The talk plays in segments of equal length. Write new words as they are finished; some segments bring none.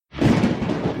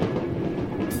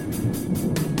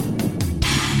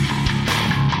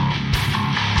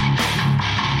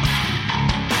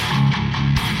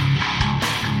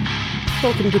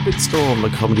Welcome to Bitstorm, a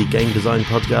comedy game design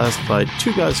podcast by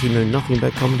two guys who know nothing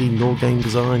about comedy nor game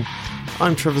design.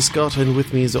 I'm Trevor Scott, and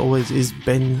with me as always is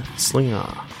Ben Slinger.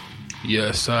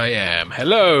 Yes, I am.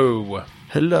 Hello.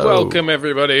 Hello. Welcome,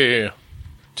 everybody,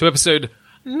 to episode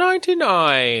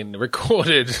 99,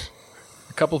 recorded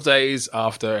a couple of days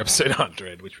after episode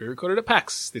 100, which we recorded at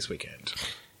PAX this weekend.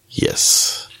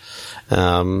 Yes.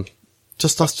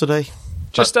 Just us today.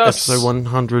 Just us. Episode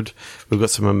 100. We've got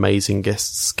some amazing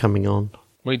guests coming on.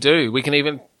 We do. We can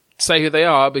even say who they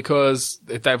are because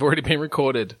they've already been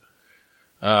recorded.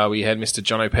 We had Mr.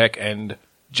 John O'Peck and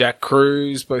Jack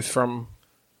Cruz, both from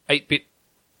 8-Bit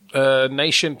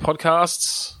Nation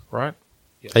podcasts, right?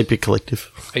 Yes. 8-Bit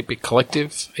Collective. 8-Bit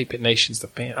Collective. 8-Bit Nation's the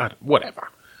fan. Whatever.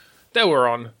 They were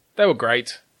on. They were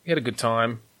great. We had a good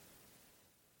time.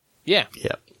 Yeah.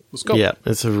 Yeah. Let's go. Yeah,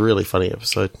 it's a really funny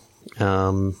episode.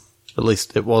 At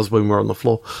least it was when we were on the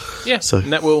floor. Yeah, so.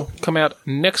 And that will come out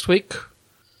next week.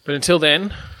 But until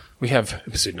then, we have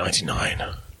episode 99.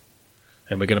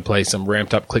 And we're going to play some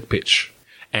ramped up Click Pitch.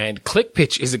 And Click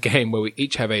Pitch is a game where we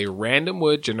each have a random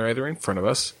word generator in front of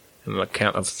us. And on a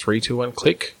count of 3, 2, 1,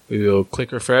 click. We will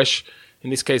click refresh. In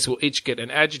this case, we'll each get an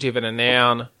adjective and a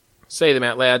noun, say them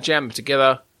out loud, jam them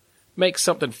together, make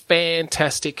something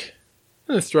fantastic,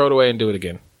 and then throw it away and do it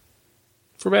again.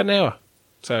 For about an hour.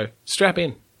 So, strap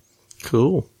in.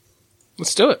 Cool.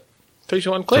 Let's do it. 3,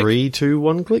 2, 1, click. 3, 2,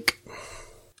 1, click.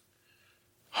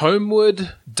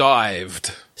 Homeward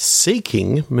dived.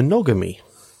 Seeking monogamy.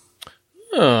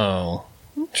 Oh,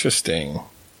 interesting.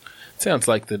 Sounds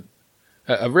like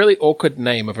a really awkward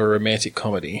name of a romantic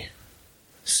comedy.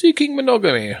 Seeking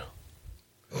monogamy.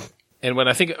 And when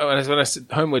I said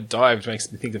Homeward Dived, it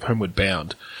makes me think of Homeward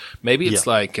Bound. Maybe it's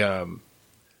like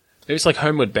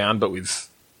Homeward Bound, but with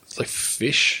like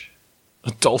fish.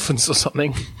 Dolphins or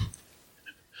something.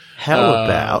 How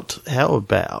about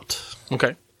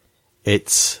okay,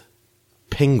 it's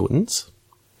penguins.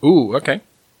 Ooh, okay.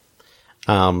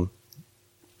 And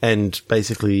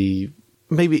basically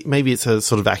maybe it's a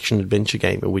sort of action adventure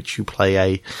game in which you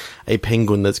play a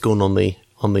penguin that's gone on the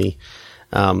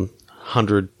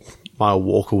 100-mile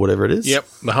walk or whatever it is. Yep,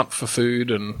 the hunt for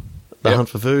food and hunt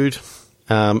for food.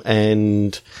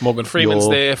 And Morgan Freeman's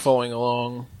there following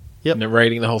along. Yep.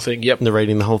 Narrating the whole thing. Yep.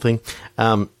 Narrating the whole thing.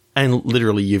 And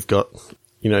literally you've got,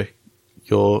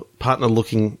 your partner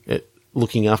looking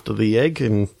after the egg.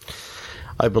 And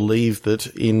I believe that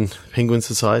in penguin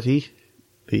society,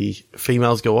 the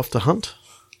females go off to hunt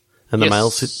and the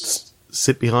males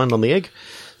sit behind on the egg.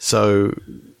 So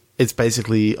it's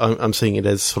basically, I'm seeing it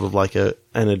as sort of like an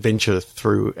adventure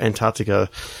through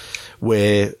Antarctica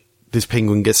where this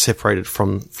penguin gets separated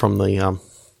from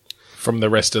the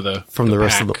rest of the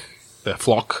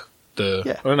flock. I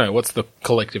don't know, what's the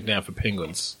collective now for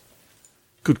penguins?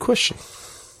 Good question.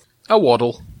 A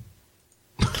waddle.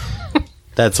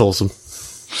 That's awesome.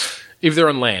 If they're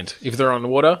on land. If they're on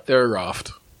water, they're a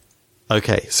raft.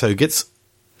 Okay, so gets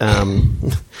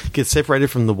separated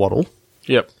from the waddle.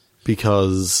 Yep.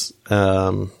 Because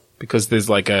there's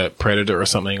like a predator or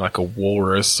something, like a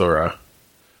walrus or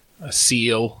a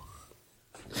seal.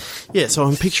 Yeah, so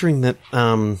I'm picturing that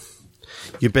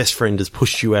your best friend has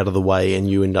pushed you out of the way and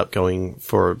you end up going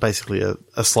for basically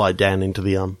a slide down into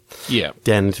the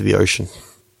down into the ocean.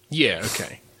 Yeah,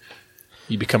 okay.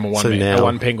 You become a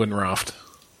one penguin raft.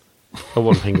 A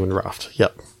one penguin raft,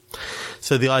 yep.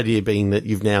 So the idea being that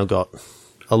you've now got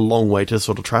a long way to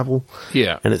sort of travel.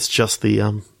 Yeah. And it's just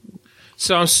the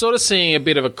So I'm sort of seeing a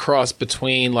bit of a cross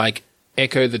between like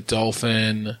Echo the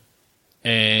Dolphin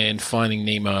and Finding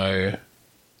Nemo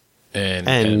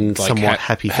and like somewhat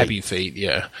Happy Feet. Happy Feet,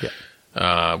 yeah.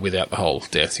 Without the whole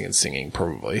dancing and singing,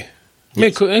 probably.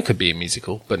 Yes. It could be a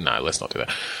musical, but no, let's not do that.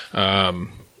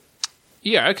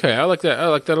 Yeah, okay, I like that. I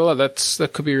like that a lot. That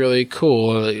could be really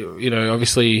cool.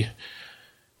 Obviously,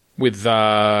 with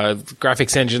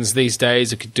graphics engines these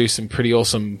days, it could do some pretty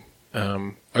awesome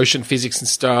ocean physics and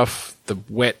stuff. The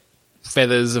wet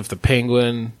feathers of the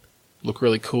penguin look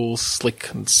really cool,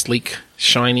 slick and sleek,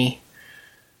 shiny.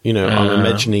 I'm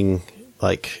imagining,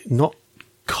 like, not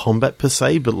combat per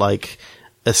se, but, like,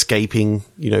 escaping,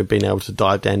 being able to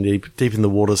dive down deep in the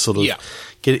water, sort of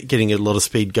getting a lot of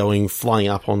speed going, flying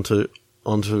up onto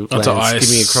land,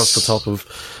 skimming across the top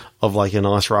of, like, an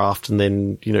ice raft, and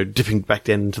then, dipping back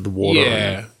down into the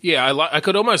water. Yeah. I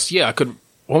could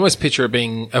almost picture it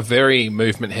being a very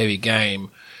movement-heavy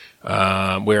game,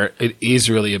 where it is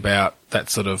really about that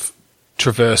sort of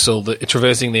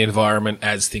traversing the environment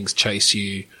as things chase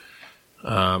you.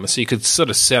 So you could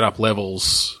sort of set up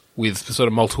levels with sort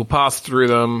of multiple paths through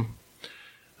them.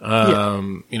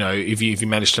 You know, if you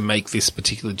manage to make this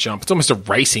particular jump, it's almost a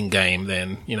racing game.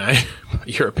 Then you know,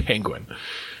 you're a penguin.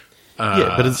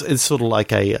 Yeah, but it's sort of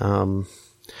like a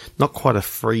not quite a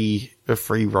free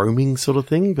roaming sort of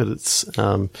thing, but it's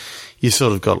you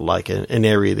sort of got like an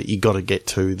area that you got to get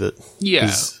to that.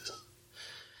 Yeah.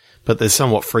 But there's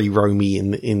somewhat free roamy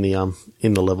in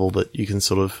the level that you can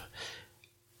sort of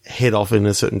head off in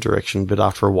a certain direction, but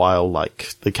after a while,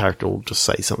 like the character will just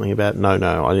say something about no,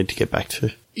 I need to get back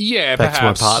to perhaps to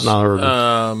my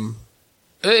partner.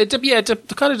 It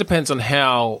kind of depends on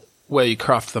where you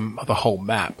craft the whole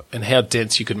map and how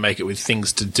dense you can make it with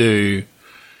things to do.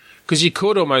 Because you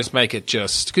could almost make it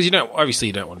just because you don't want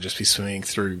to just be swimming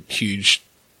through huge,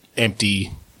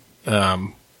 empty,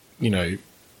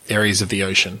 areas of the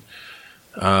ocean.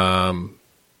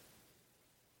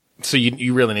 So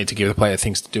you really need to give the player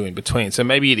things to do in between. So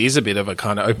maybe it is a bit of a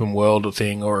kind of open world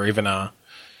thing, or even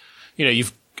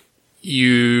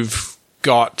you've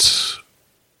got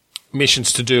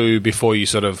missions to do before you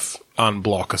sort of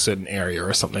unblock a certain area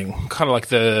or something. Kind of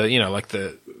like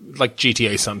like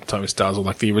GTA sometimes does, or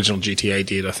like the original GTA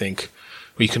did, I think,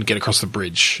 where you couldn't get across the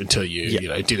bridge until you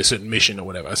did a certain mission or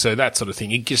whatever. So that sort of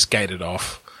thing, you just gated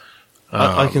off.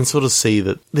 I can sort of see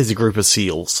that there's a group of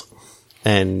seals,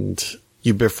 and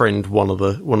you befriend one of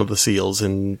the seals,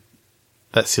 and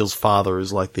that seal's father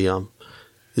is like the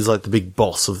big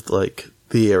boss of like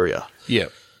the area. Yeah.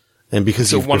 And because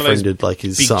so you've befriended like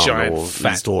his son giant, or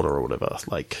fat his daughter or whatever,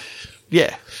 like,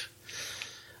 yeah.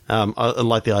 I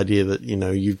like the idea that, you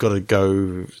know, you've got to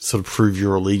go sort of prove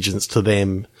your allegiance to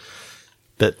them,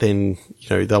 that then, you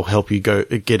know, they'll help you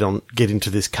get into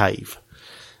this cave.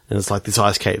 And it's like this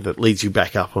ice cave that leads you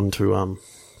back up onto land,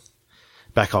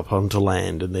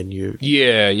 and then you...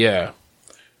 Yeah.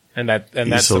 And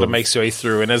that sort of makes your way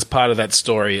through. And as part of that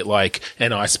story, like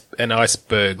an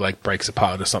iceberg like breaks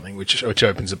apart or something, which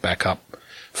opens it back up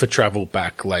for travel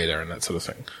back later and that sort of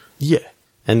thing. Yeah.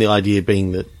 And the idea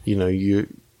being that, you know, you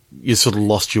sort of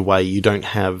lost your way. You don't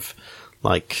have,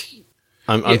 like...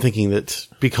 I'm thinking that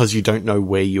because you don't know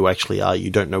where you actually are, you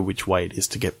don't know which way it is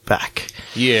to get back.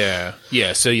 Yeah.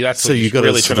 So that's what you're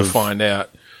really trying to find out.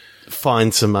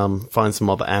 Find some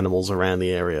other animals around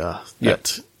the area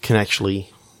that can actually,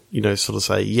 you know, sort of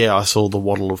say, yeah, I saw the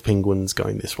waddle of penguins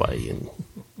going this way,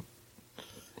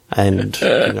 and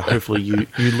you know, hopefully you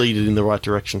lead it in the right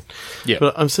direction. Yeah.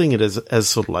 But I'm seeing it as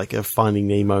sort of like a Finding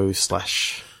Nemo /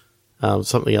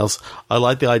 something else. I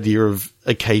like the idea of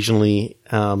occasionally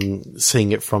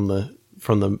seeing it from the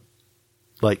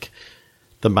like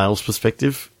the male's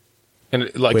perspective, and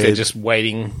like they're just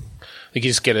waiting. Like you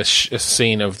just get a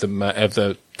scene of the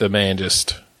man,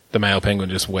 just the male penguin,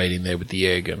 just waiting there with the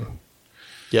egg and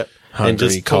hungry, and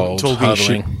just cold,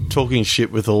 talking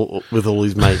shit with all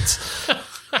his mates.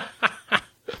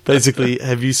 Basically,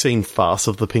 have you seen Farce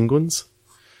of the Penguins?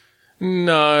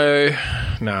 No.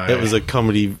 It was a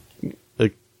comedy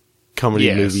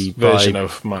movie version by,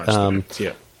 of March.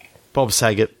 Bob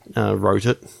Saget wrote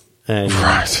it and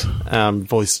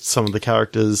voiced some of the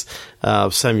characters.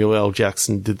 Samuel L.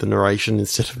 Jackson did the narration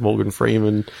instead of Morgan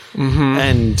Freeman. Mm-hmm.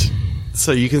 And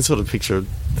so you can sort of picture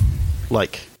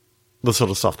like the sort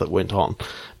of stuff that went on.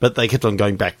 But they kept on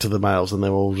going back to the males, and they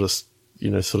were all just, you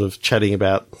know, sort of chatting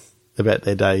about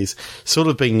their days, sort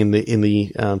of being in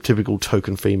the typical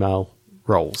token female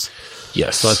roles.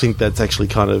 Yes. So I think that's actually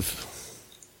kind of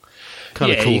cool,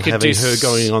 having her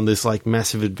going on this like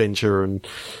massive adventure, and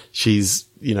she's,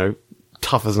 you know,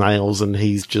 tough as nails, and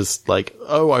he's just like,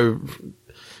 I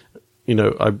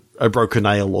broke a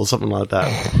nail or something like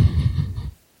that.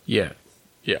 Yeah.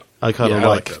 I kind of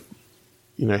like that.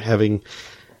 You know, having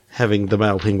the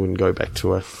male penguin go back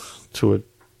to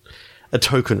a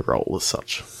token role as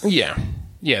such. Yeah,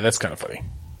 that's kind of funny.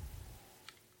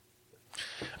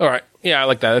 All right, yeah, I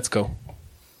like that. That's cool.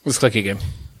 Let's click again.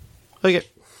 Okay.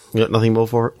 You got nothing more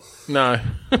for it? No.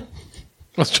 I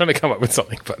was trying to come up with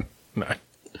something, but no.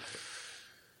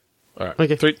 All right.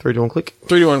 Okay. 3, 2, 1, click.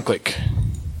 3, 2, 1, click.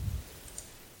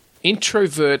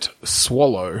 Introvert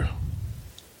swallow.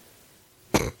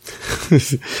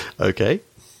 Okay.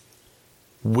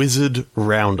 Wizard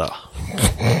rounder.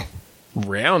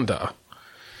 Rounder?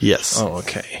 Yes. Oh,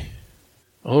 okay.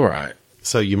 All right.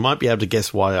 So you might be able to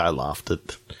guess why I laughed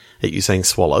at you saying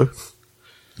swallow.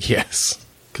 Yes.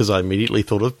 Because I immediately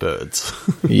thought of birds.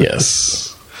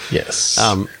 Yes.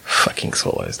 Fucking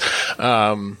swallows.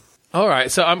 All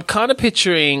right, so I'm kind of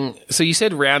picturing... So you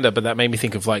said rounder, but that made me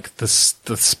think of, like, the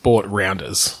sport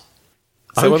rounders.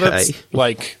 So okay. That's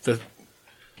like the...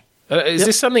 is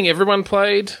this something everyone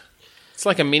played? It's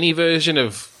like a mini version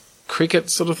of cricket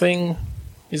sort of thing,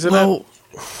 is it? Well,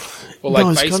 Or like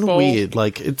no, it's kind of baseball? weird.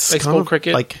 Like it's Baseball, kind of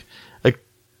cricket? like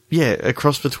a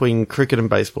cross between cricket and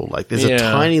baseball. Like there's Yeah. a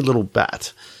tiny little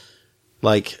bat,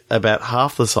 like about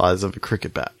half the size of a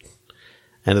cricket bat,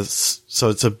 and it's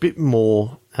a bit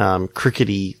more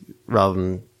crickety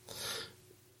rather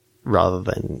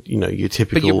than your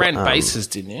typical. But you ran bases,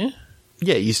 didn't you?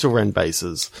 Yeah, you still ran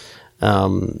bases.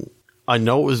 I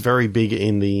know it was very big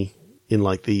in the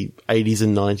 80s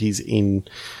and 90s in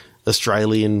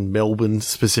Australia and Melbourne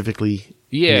specifically.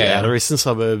 In the Yeah. outer eastern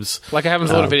suburbs. Like I haven't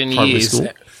thought of it in primary years. school.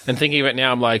 And thinking of it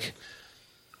now, I'm like,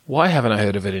 why haven't I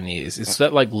heard of it in years? Is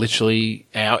that like literally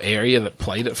our area that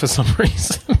played it for some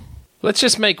reason? Let's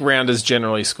just make rounders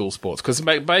generally school sports. Because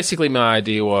basically my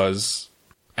idea was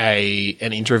an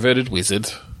introverted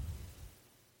wizard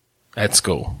at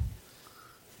school.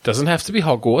 Doesn't have to be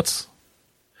Hogwarts.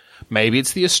 Maybe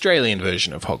it's the Australian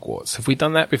version of Hogwarts. Have we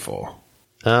done that before?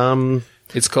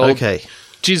 It's called Okay.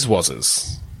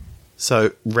 Jizzwazzers.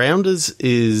 So Rounders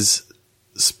is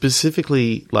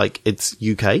specifically like it's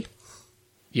UK.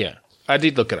 Yeah, I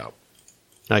did look it up.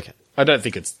 Okay. I don't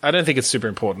think it's super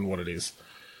important what it is.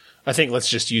 I think let's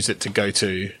just use it to go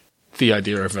to the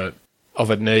idea of a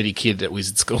nerdy kid at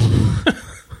wizard school.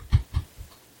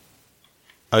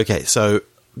 Okay, so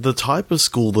the type of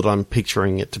school that I'm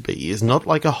picturing it to be is not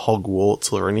like a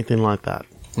Hogwarts or anything like that.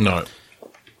 No.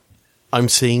 I'm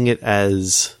seeing it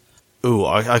as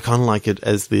I kind of like it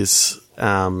as this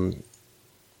nerdy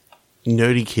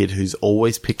kid who's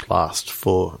always picked last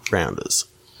for Rounders.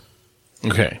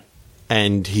 Okay.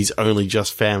 And he's only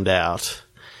just found out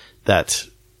that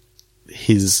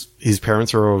his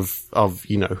parents are of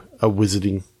a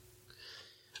wizarding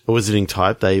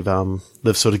type.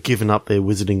 They've sort of given up their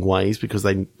wizarding ways because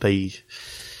they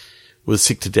were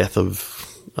sick to death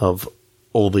of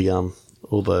all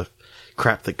the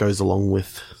crap that goes along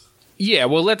with. Yeah,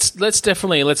 well, let's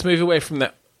move away from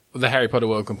the Harry Potter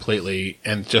world completely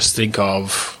and just think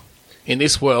of, in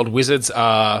this world, wizards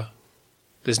are...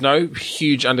 There's no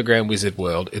huge underground wizard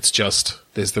world. It's just,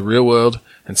 there's the real world,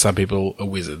 and some people are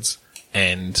wizards.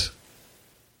 And,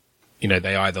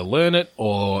 they either learn it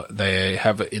or they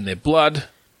have it in their blood.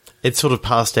 It's sort of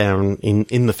passed down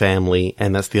in the family,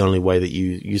 and that's the only way that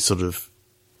you sort of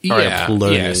are able to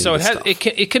learn. Yeah, so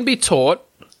it can be taught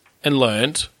and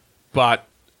learned, but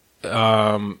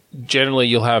generally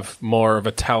you'll have more of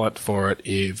a talent for it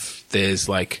if there's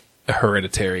like a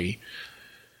hereditary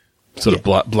sort of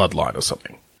bloodline or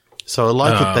something. So I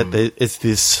like it that it's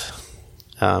this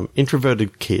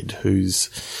introverted kid who's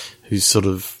sort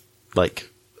of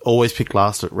like always picked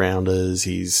last at Rounders.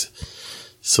 He's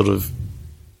sort of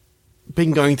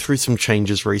been going through some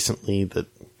changes recently that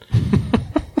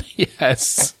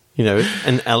yes,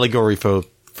 an allegory for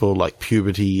like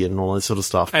puberty and all that sort of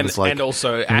stuff. And, it's like and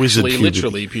also actually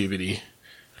literally puberty.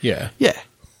 Yeah. Yeah.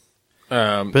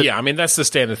 I mean, that's the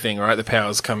standard thing, right? The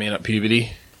powers come in at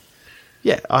puberty.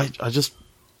 Yeah, I just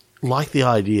like the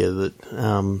idea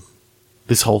that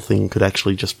this whole thing could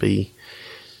actually just be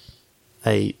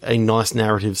a nice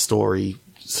narrative story,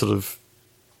 sort of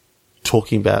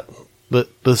talking about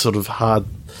the sort of hard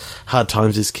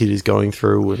times this kid is going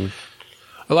through. And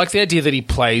I like the idea that he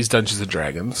plays Dungeons and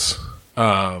Dragons.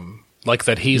 Like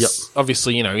that he's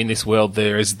obviously, in this world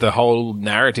there is the whole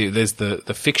narrative. There's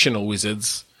the fictional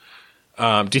wizards.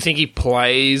 Do you think he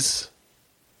plays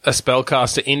a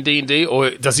spellcaster in D&D, or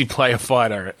does he play a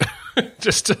fighter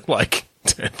just to like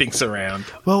turn things around?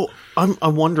 Well, I'm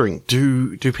wondering,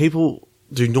 do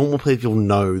normal people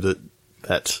know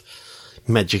that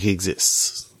magic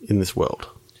exists in this world?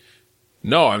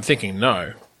 No, I'm thinking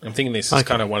no. I'm thinking this is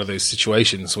kind of one of those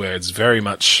situations where it's very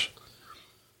much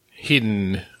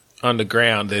hidden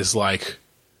underground. There's like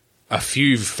a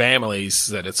few families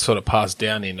that it's sort of passed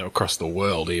down in across the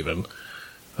world, even.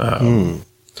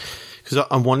 Because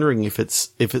I'm wondering if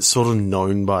it's sort of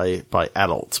known by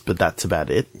adults, but that's about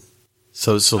it.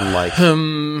 So it's sort of like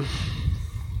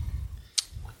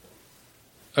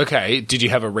okay. Did you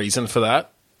have a reason for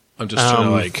that? I'm just trying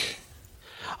to like.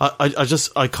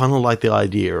 I kind of like the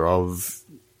idea of,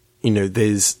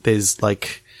 there's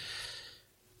like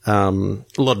a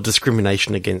lot of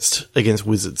discrimination against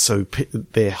wizards, so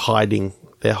they're hiding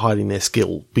their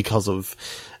skill because of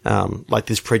like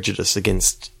this prejudice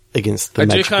against the magical I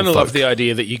do kind of folk. love the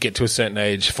idea that you get to a certain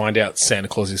age, find out Santa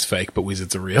Claus is fake, but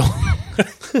wizards are real.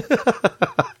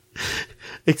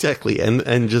 Exactly,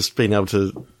 and just being able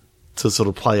to sort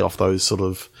of play off those sort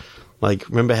of, like,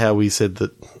 remember how we said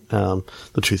that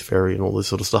the Tooth Fairy and all this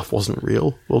sort of stuff wasn't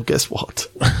real? Well, guess what?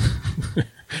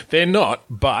 They're not,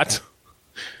 but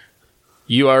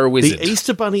you are a wizard. The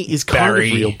Easter Bunny is kind of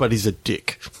real, but he's a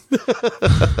dick.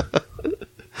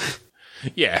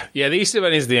 Yeah, the Easter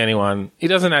Bunny is the only one. He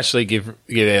doesn't actually give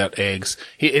out eggs.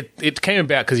 It came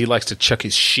about because he likes to chuck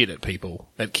his shit at people,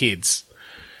 at kids.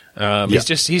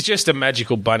 He's just a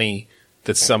magical bunny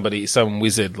that some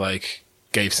wizard like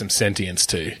gave some sentience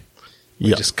to.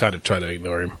 We just kind of try to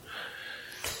ignore him.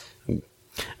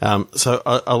 So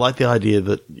I like the idea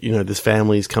that, you know, this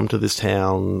family's come to this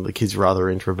town, the kid's rather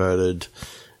introverted,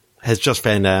 has just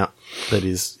found out that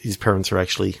his parents are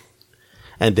actually,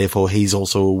 and therefore he's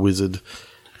also a wizard,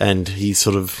 and he's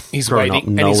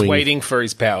waiting for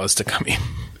his powers to come in.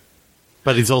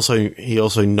 But he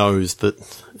also knows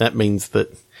that means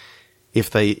that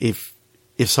if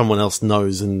someone else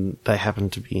knows and they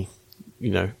happen to be, you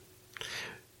know,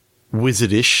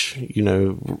 wizardish, you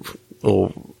know,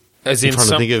 or as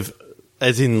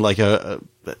in like a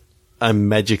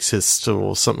magicist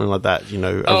or something like that, you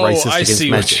know, a racist against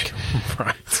magic.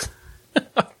 Right.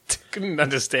 I couldn't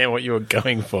understand what you were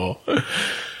going for. A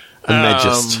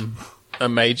magist.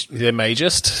 They're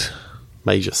magist?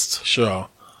 Magist. Sure.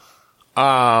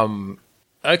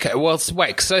 Okay, well,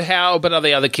 wait, so how, but are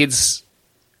the other kids,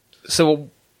 so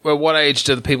at what age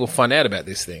do the people find out about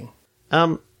this thing?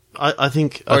 I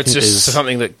think... Or it's just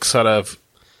something that sort of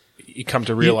you come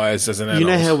to realise as an adult. You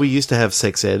know how we used to have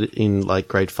sex ed in, like,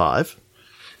 grade 5?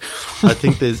 I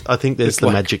think there's the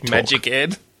like magic talk. Magic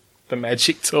ed? The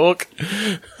magic talk?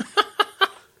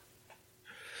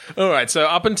 All right, so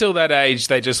up until that age,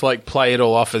 they just, like, play it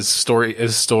all off as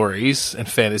stories and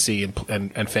fantasy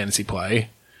and fantasy play.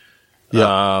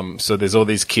 Yeah. So there's all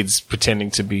these kids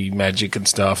pretending to be magic and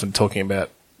stuff and talking about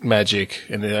magic,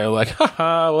 and they're like,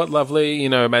 haha, what lovely, you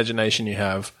know, imagination you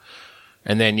have.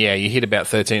 And then, yeah, you hit about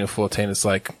 13 or 14, it's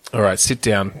like, all right, sit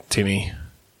down, Timmy.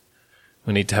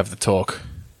 We need to have the talk.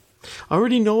 I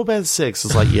already know about sex.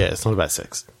 It's like, yeah, it's not about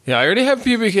sex. Yeah, I already have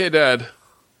pubic hair, Dad.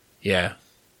 Yeah.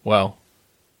 Well,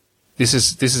 this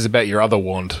is about your other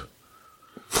wand.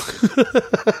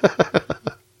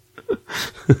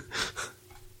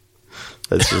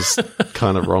 That's just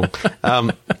kind of wrong.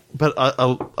 But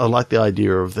I like the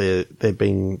idea of there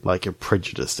being like a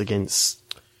prejudice against,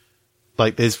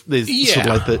 like there's sort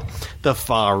of like the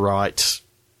far right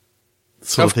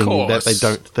sort of thing course.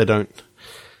 that they don't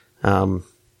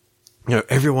you know,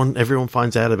 everyone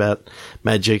finds out about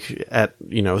magic at,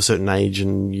 you know, a certain age,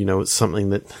 and, you know, it's something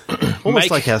that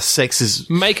almost like how sex is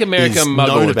America is muggle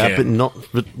known about, again.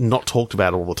 but not talked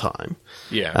about all the time.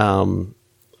 Yeah.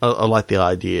 I like the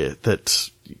idea that,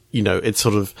 you know, it's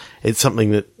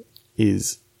something that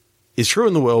is true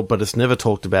in the world, but it's never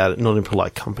talked about, not in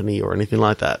polite company or anything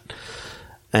like that.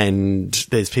 And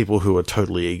there's people who are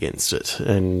totally against it.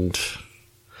 And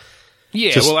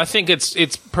yeah, well, I think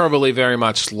it's probably very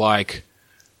much like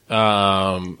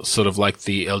sort of like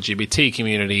the LGBT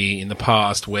community in the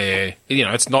past, where, you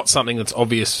know, it's not something that's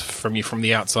obvious from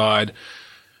the outside,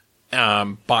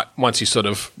 but once you sort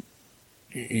of,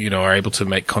 you know, are able to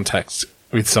make contacts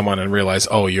with someone and realize,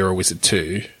 oh, you're a wizard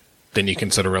too, then you can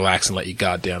sort of relax and let your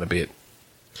guard down a bit.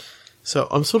 So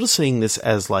I'm sort of seeing this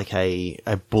as like a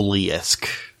bully-esque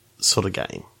sort of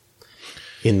game,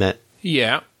 in that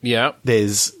you've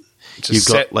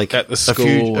got like at the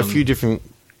school a few different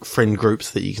friend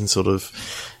groups that you can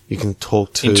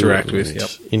talk to,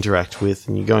 interact with,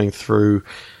 and you're going through,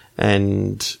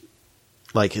 and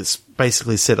like it's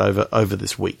basically set over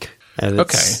this week, and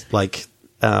it's like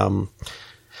I'm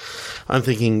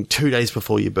thinking 2 days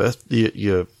before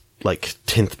your like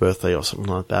 10th birthday or something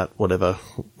like that,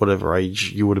 whatever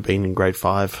age you would have been in grade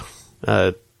 5.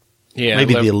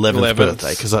 Maybe the 11th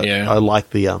birthday, because I like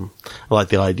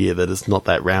the idea that it's not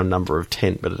that round number of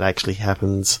 10, but it actually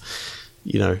happens.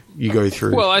 You know, you go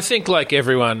through. Well, I think like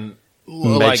everyone,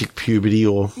 magic puberty,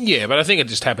 or but I think it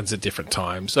just happens at different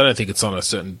times. I don't think it's on a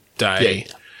certain day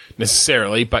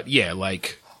necessarily, but yeah,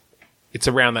 like it's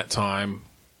around that time,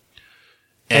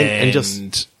 and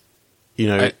just, you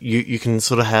know, you can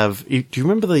sort of have. Do you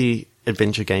remember the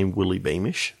adventure game Willy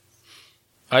Beamish?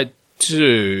 I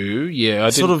do, yeah. I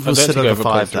sort of was set over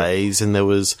 5 days, and there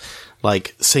was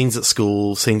like scenes at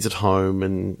school, scenes at home,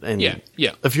 and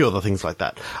a few other things like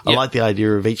that. I like the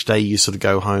idea of each day you sort of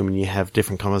go home and you have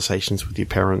different conversations with your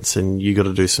parents, and you got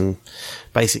to do some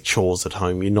basic chores at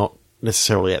home. You're not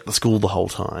necessarily at the school the whole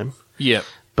time. Yeah.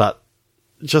 But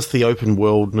just the open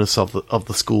worldness of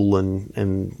the school,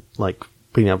 and like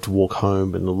being able to walk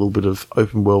home, and a little bit of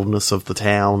open worldness of the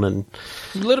town, and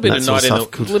a little bit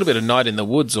of Night in the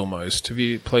Woods almost. Have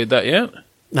you played that yet?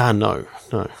 No.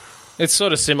 It's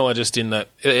sort of similar, just in that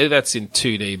that's in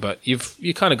 2D, but you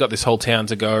kind of got this whole town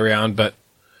to go around, but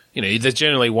you know, there's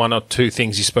generally one or two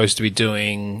things you're supposed to be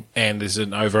doing, and there's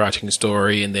an overarching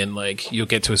story, and then like you'll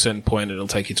get to a certain point and it'll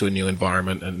take you to a new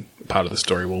environment, and part of the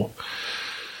story will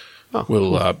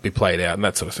will be played out and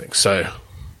that sort of thing. So,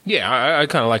 yeah, I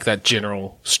kind of like that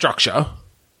general structure.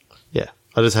 Yeah,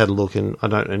 I just had a look, and I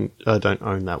don't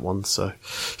own that one. So,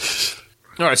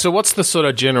 all right. So, what's the sort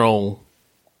of general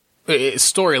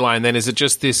storyline then? Is it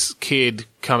just this kid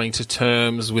coming to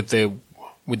terms with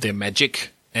their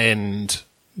magic and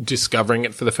discovering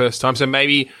it for the first time? So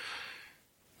maybe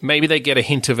they get a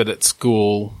hint of it at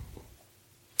school.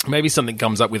 Maybe something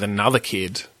comes up with another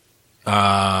kid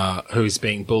who's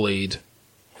being bullied,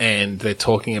 and they're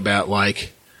talking about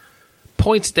like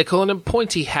they're calling him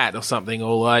Pointy Hat or something,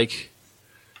 or like,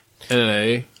 I don't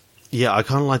know. Yeah, I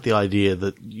kind of like the idea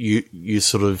that you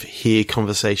sort of hear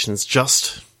conversations,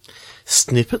 just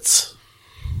snippets,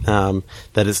 that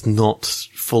it's not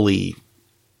fully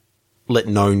let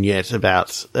known yet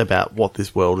about what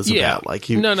this world is about. Like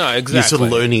exactly. You're sort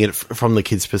of learning it from the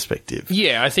kid's perspective.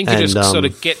 Yeah, I think you just sort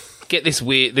of get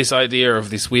this idea of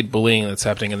this weird bullying that's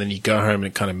happening, and then you go home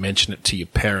and kind of mention it to your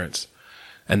parents,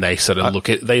 and they sort of look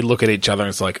at each other and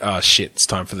it's like, oh shit, it's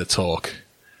time for the talk,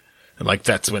 and like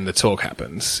that's when the talk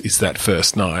happens. Is that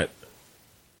first night?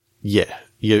 Yeah.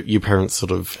 Your parents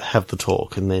sort of have the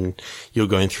talk, and then you're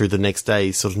going through the next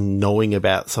day sort of knowing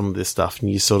about some of this stuff,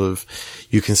 and you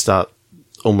can start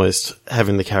almost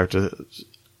having the character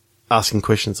asking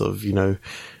questions of,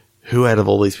 who out of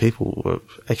all these people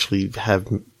actually have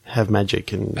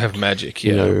magic and have magic,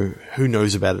 yeah. Who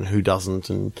knows about it and who doesn't,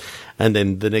 and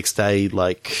then the next day,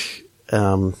 like,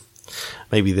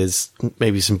 maybe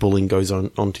some bullying goes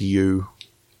onto you.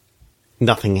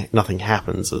 Nothing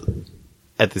happens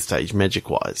at this stage,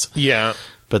 magic-wise. Yeah.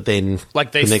 But then,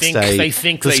 like they the next think day, they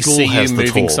think the they school see you has the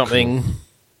moving talk. something,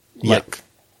 like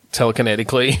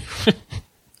telekinetically.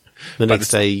 The next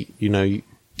day,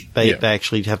 they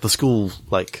actually have the school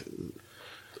like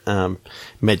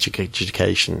magic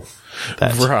education.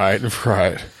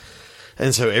 Right.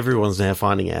 And so everyone's now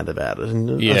finding out about it.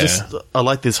 And Yeah. I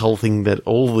like this whole thing that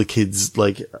all the kids,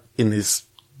 like, in this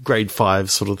grade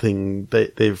 5 sort of thing,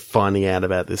 they're finding out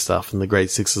about this stuff, and the grade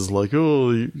 6 is like,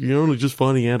 oh, you're only just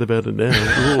finding out about it now.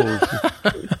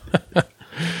 Oh.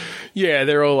 Yeah,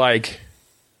 they're all like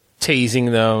teasing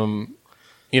them,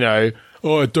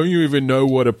 oh, don't you even know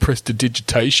what a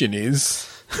prestidigitation is?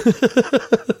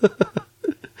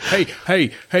 hey,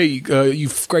 you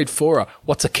grade 4er,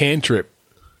 what's a cantrip?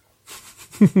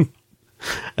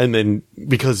 And then,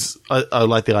 because I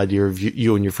like the idea of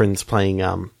you and your friends playing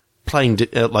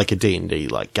like a D&D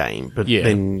like game, but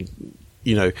then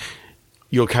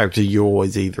your character, you're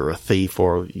always either a thief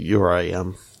or you're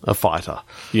a fighter.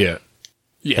 Yeah,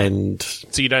 and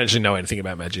so you don't actually know anything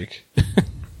about magic.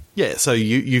 Yeah, so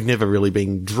you've never really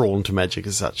been drawn to magic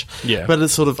as such. Yeah, but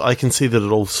it's sort of, I can see that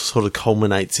it all sort of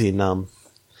culminates in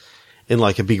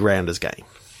like a big rounders game.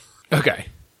 Okay.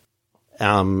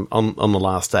 On the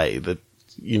last day, that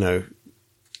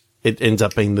it ends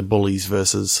up being the bullies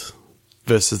versus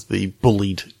the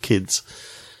bullied kids,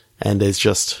 and there's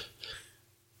just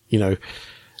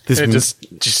this. And it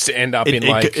just end up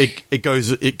it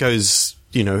goes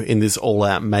in this all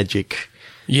out magic.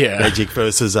 Yeah, magic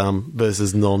versus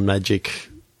non-magic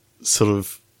sort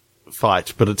of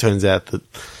fight, but it turns out that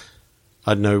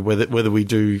I don't know whether we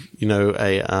do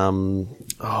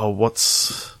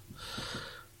what's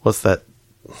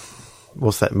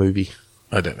that movie?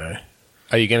 I don't know.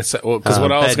 Are you going to say? Well, because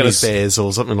what I was going to say, Bears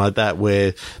or something like that,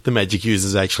 where the magic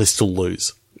users actually still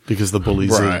lose because the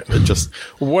bullies are just.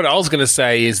 What I was going to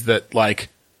say is that like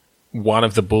one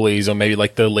of the bullies, or maybe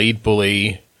like the lead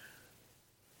bully,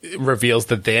 reveals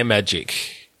that their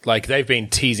magic, like they've been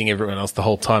teasing everyone else the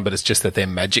whole time, but it's just that their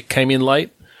magic came in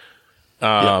late.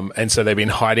 And so they've been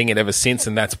hiding it ever since,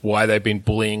 and that's why they've been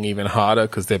bullying even harder,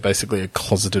 because they're basically a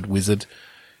closeted wizard.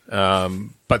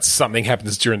 But something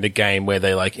happens during the game where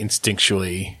they like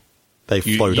instinctually they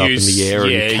float up in the air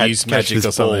and use catch magic this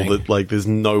or something. ball that like there's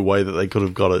no way that they could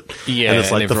have got it. Yeah, and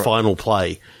it's like the final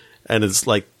play, and it's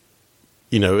like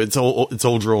it's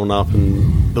all drawn up,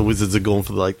 and the wizards are going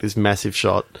for like this massive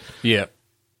shot. Yeah,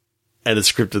 and it's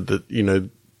scripted that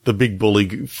the big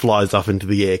bully flies up into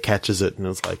the air, catches it, and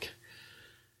it's like,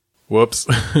 whoops.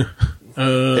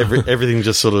 Everything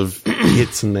just sort of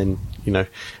hits, and then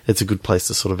it's a good place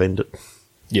to sort of end it.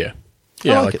 Yeah,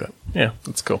 I like that. Yeah,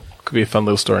 that's cool. Could be a fun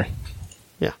little story.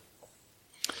 Yeah,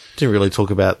 didn't really talk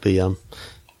about the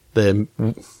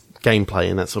gameplay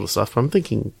and that sort of stuff. But I'm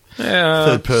thinking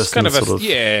third person, kind of sort of.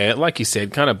 Yeah, like you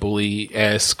said, kind of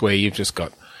bully-esque, where you've just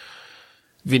got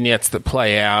vignettes that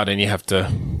play out, and you have to.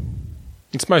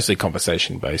 It's mostly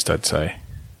conversation based, I'd say.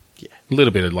 Yeah, a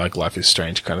little bit of like Life is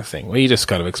Strange kind of thing, where you're just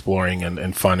kind of exploring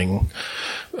and finding,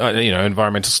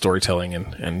 environmental storytelling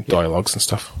and dialogues and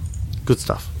stuff. Good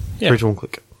stuff. Yeah. Reach one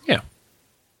click. Yeah.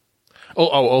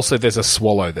 Also, there's a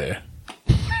swallow there.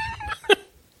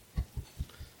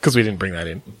 Because we didn't bring that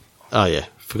in. Oh, yeah.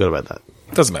 Forgot about that.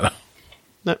 Doesn't matter.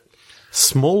 No.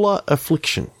 Smaller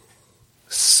affliction.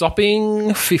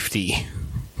 Sopping 50.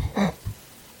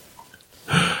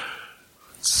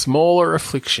 Smaller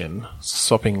affliction.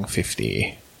 Sopping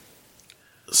 50.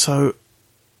 So,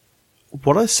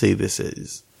 what I see this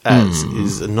is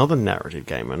another narrative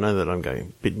game. I know that I'm going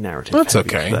a bit narrative. That's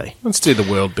okay. Today. Let's do the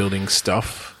world building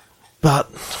stuff. But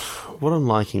what I'm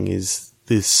liking is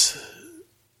this.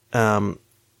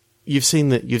 You've seen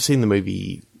the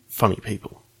movie Funny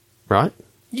People, right?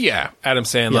 Yeah, Adam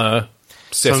Sandler,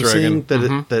 Seth So I'm Rogen. seeing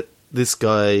that that this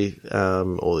guy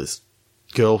or this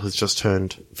girl has just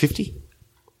turned 50,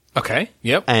 Okay.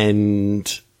 Yep.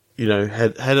 and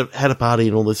had a party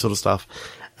and all this sort of stuff,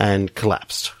 and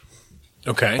collapsed.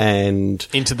 Okay. And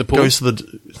Into the pool? Goes to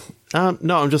the.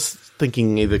 No, I'm just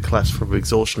thinking either collapsed from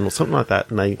exhaustion or something like that.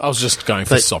 And they, I was just going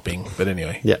for sopping, but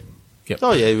anyway. yeah. Yep.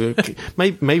 Oh yeah,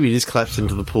 maybe it is collapsed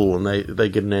into the pool, and they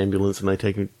get an ambulance and they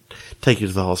take you to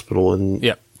the hospital, and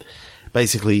Yep.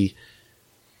 basically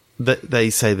they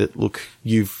say that, look,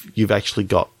 you've actually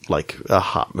got like a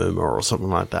heart murmur or something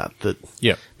like that. That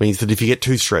Yep. means that if you get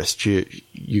too stressed, you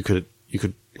could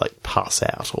like pass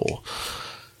out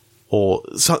or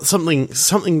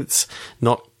something that's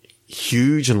not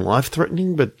huge and life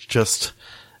threatening, but just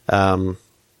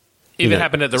If it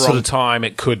happened at the wrong time,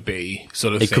 it could be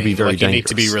sort of. It could be very You need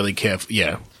to be dangerous. really careful.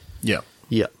 Yeah. Yeah.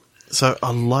 yeah. So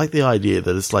I like the idea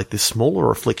that it's like this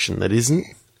smaller affliction that isn't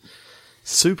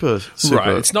super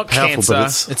Right. It's not powerful, cancer.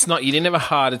 but It's not. You didn't have a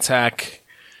heart attack.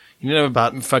 You didn't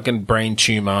have a fucking brain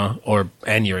tumor or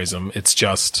aneurysm. It's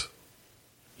just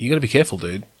you got to be careful,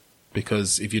 dude,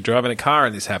 because if you're driving a car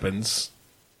and this happens,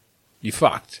 you're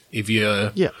fucked. If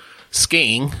you're yeah.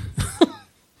 skiing,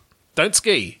 don't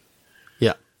ski.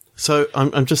 Yeah. So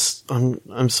I'm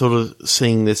sort of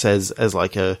seeing this as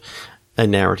like a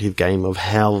narrative game of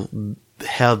how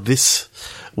this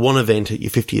one event at your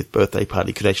 50th birthday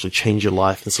party could actually change your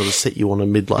life and sort of set you on a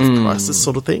midlife crisis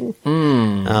sort of thing.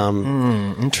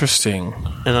 Interesting.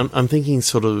 And I'm thinking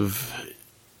sort of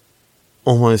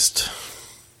almost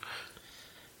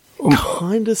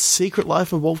kind of Secret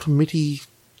Life of Walter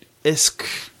Mitty-esque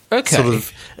Okay. sort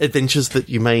of adventures that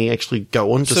you may actually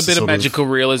go on. Just a bit of magical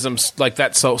realism, like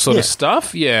that sort of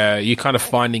stuff. Yeah, you're kind of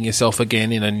finding yourself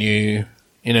again in a new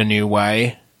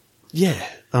way. Yeah,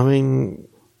 I mean,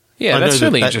 Yeah, I that's know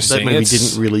really that interesting. That movie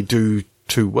didn't really do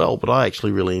too well, but I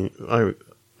actually really, I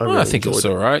really think it's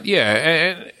enjoyed all right. Yeah,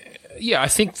 and I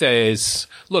think that's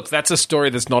a story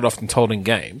that's not often told in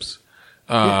games.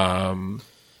 Whether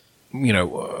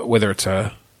it's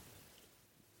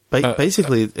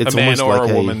basically, it's a man almost or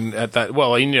like a woman at that.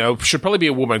 Well, should probably be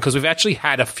a woman because we've actually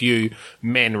had a few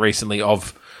men recently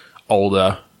of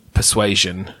older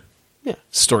persuasion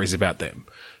stories about them.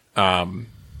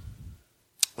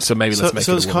 So maybe let's make it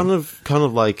a it's woman. kind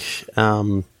of like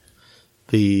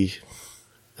the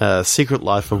Secret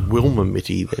Life of Wilma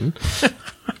Mitty. Then,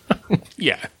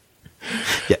 Yeah.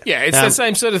 yeah, It's the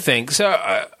same sort of thing.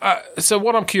 So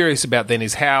what I'm curious about then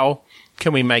is how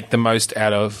can we make the most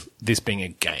out of this being a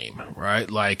game,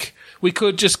 right? Like, we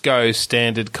could just go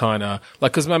standard kind of,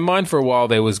 like, because my mind for a while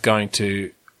there was going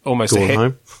to almost Going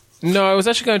home. No, it was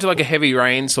actually going to like a heavy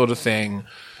rain sort of thing,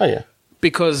 Oh yeah,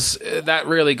 because that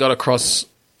really got across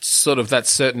sort of that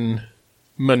certain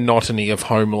monotony of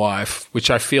home life,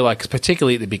 which I feel like,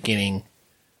 particularly at the beginning,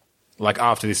 like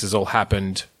after this has all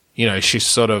happened, she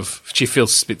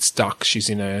feels a bit stuck. She's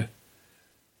in her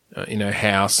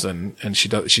house and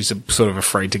she's sort of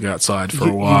afraid to go outside for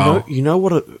a while. You know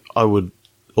what I would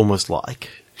almost like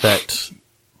that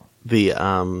the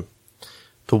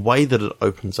way that it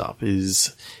opens up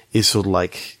is sort of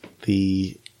like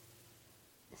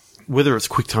whether it's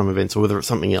QuickTime events or whether it's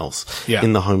something else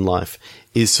in the home life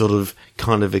is sort of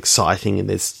kind of exciting and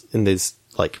there's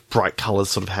like bright colors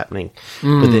sort of happening.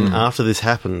 But then after this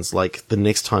happens, like the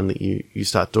next time that you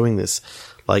start doing this,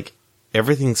 like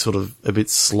everything's sort of a bit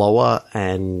slower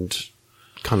and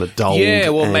kind of dull. Yeah,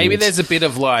 well, maybe there's a bit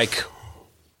of like,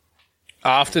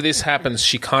 after this happens,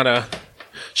 she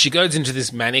goes into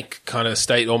this manic kind of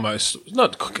state, almost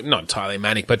not entirely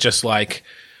manic, but just like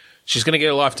she's going to get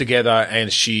her life together,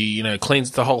 and she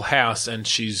cleans the whole house, and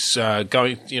she's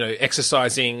going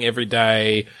exercising every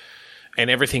day, and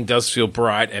everything does feel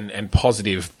bright and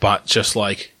positive, but just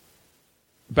like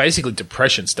basically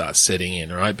depression starts setting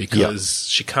in, right? Because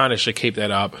she can't actually keep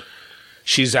that up.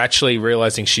 She's actually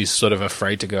realizing she's sort of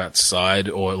afraid to go outside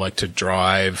or like to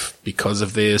drive because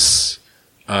of this.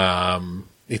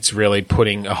 It's really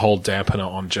putting a whole dampener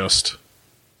on just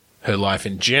her life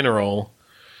in general.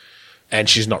 and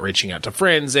she's not reaching out to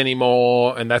friends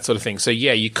anymore and that sort of thing. So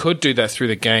yeah, you could do that through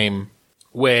the game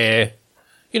where,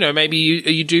 you know, maybe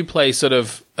you do play sort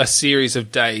of a series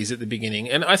of days at the beginning,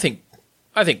 and I think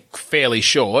fairly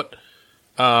short.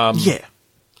 Yeah.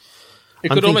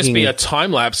 It could almost be a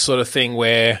time lapse sort of thing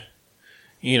where,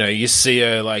 you know, you see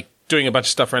her like doing a bunch of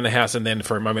stuff around the house, and then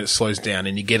for a moment it slows down,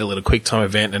 and you get a little quick time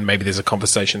event, and maybe there's a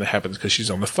conversation that happens because she's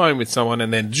on the phone with someone,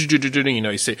 and then you know,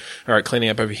 you see, all right, cleaning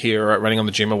up over here, all right, running on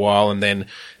the gym a while, and then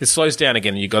it slows down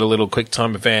again, and you got a little quick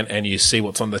time event, and you see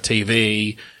what's on the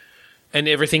TV, and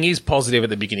everything is positive at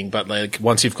the beginning, but like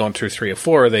once you've gone through 3 or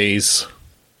 4 of these,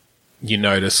 you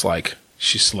notice like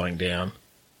she's slowing down,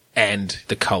 and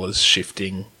the colors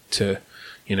shifting to,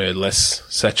 you know, less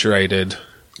saturated, a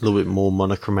little bit more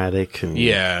monochromatic, and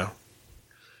yeah.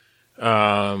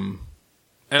 And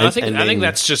I think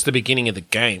that's just the beginning of the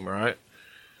game, right?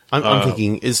 I'm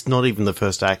thinking it's not even the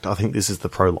first act. I think this is the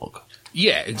prologue.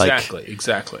 Yeah,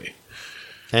 exactly.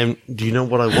 And do you know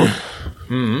what I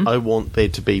want? I want there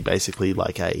to be basically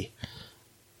like a,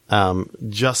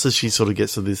 just as she sort of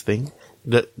gets to this thing,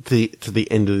 to the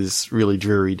end of this really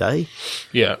dreary day.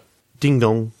 Yeah. Ding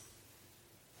dong.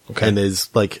 Okay. And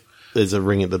there's a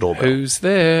ring at the doorbell. Who's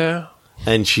there?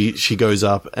 And she goes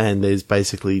up, and there's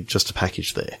basically just a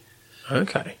package there.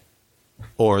 Okay.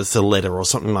 Or it's a letter or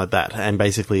something like that. And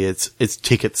basically it's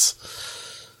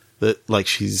tickets that, like,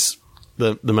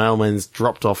 the mailman's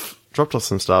dropped off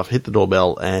some stuff, hit the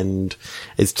doorbell, and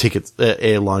it's tickets,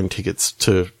 airline tickets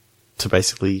to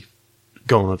basically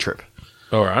go on a trip.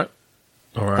 All right.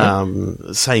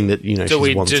 Saying that, you know,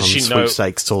 she's won some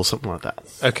sweepstakes or something like that.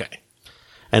 Okay.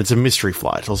 And it's a mystery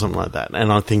flight or something like that. And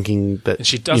I'm thinking that... And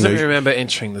she doesn't remember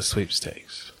entering the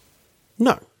sweepstakes.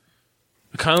 No.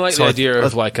 I kind of like the idea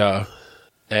of like a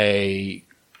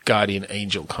guardian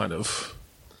angel kind of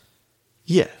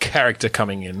character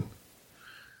coming in.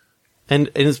 And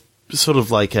it's sort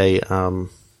of like a...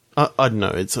 I don't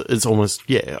know. It's almost...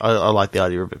 Yeah, I like the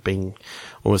idea of it being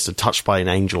almost a touch by an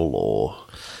angel or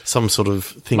some sort of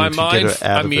thing to get her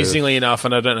out amusingly enough,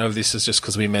 and I don't know if this is just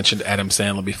because we mentioned Adam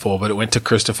Sandler before, but it went to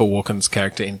Christopher Walken's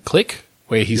character in Click,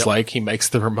 where he's like, he makes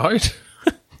the remote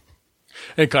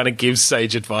and kind of gives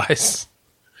sage advice,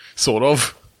 sort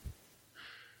of.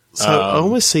 So I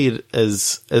almost see it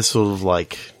as sort of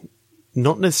like,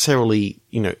 not necessarily,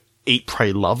 you know, eat,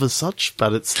 pray, love as such,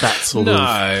 but it's that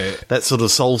sort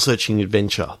of soul-searching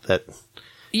adventure that...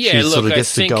 Yeah, look, sort of I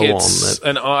gets think to go it's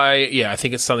I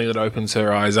think it's something that opens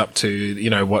her eyes up to, you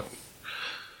know, what,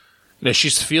 you know,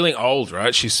 she's feeling old,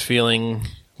 right? She's feeling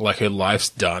like her life's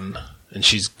done, and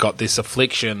she's got this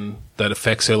affliction that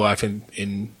affects her life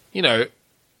in you know,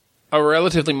 a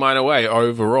relatively minor way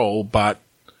overall, but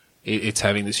it's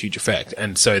having this huge effect.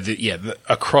 And so,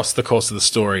 across the course of the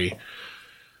story,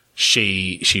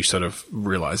 she sort of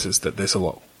realizes that there's a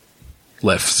lot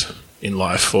left in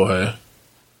life for her.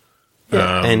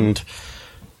 Yeah, and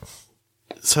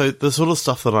so the sort of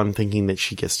stuff that I'm thinking that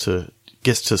she gets to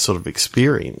sort of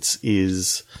experience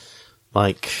is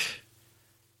like,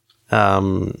 you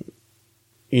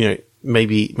know,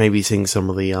 maybe seeing some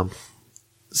of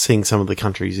the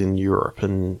countries in Europe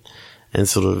and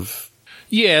sort of.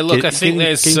 Yeah, look, I think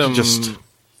there's some.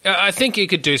 I think you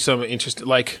could do some interesting,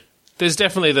 like, there's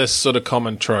definitely this sort of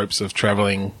common tropes of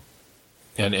traveling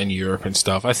and Europe and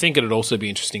stuff. I think it'd also be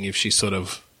interesting if she sort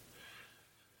of,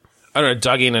 I don't know,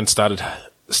 dug in and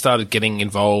started getting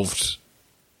involved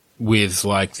with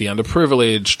like the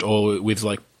underprivileged or with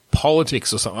like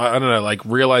politics or something. I don't know, like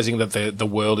realizing that the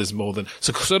world is more than,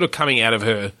 so sort of coming out of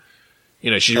her,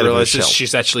 you know, she realizes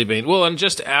she's actually been, well, and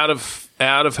just out of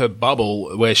her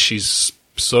bubble where she's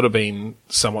sort of been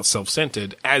somewhat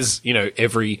self-centered, as, you know,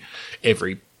 every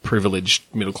privileged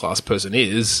middle class person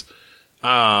is,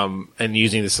 and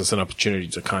using this as an opportunity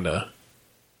to kind of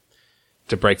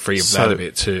to break free of that a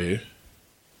bit too,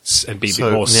 and be a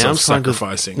bit more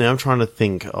self-sacrificing. Now I'm trying to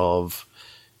think of,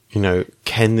 you know,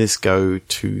 can this go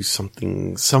to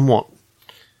something somewhat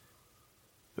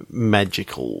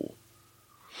magical,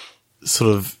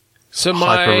 sort of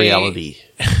hyper-reality?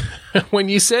 When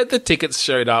you said the tickets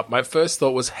showed up, my first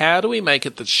thought was, how do we make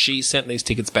it that she sent these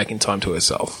tickets back in time to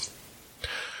herself?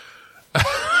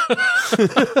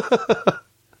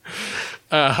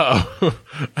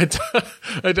 I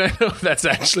don't know if that's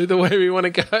actually the way we want to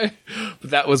go,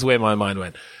 but that was where my mind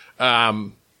went.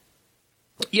 Yeah,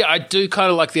 I do kind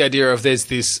of like the idea of there's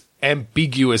this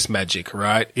ambiguous magic,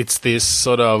 right? It's this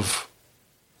sort of,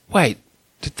 wait,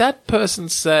 did that person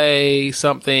say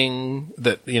something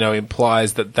that, you know,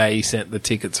 implies that they sent the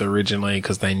tickets originally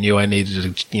because they knew I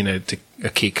needed a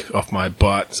kick off my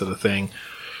butt, sort of thing?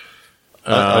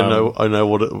 I know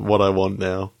what I want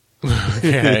now.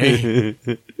 Okay.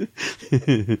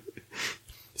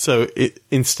 So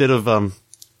instead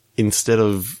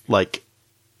of like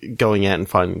going out and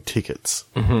finding tickets,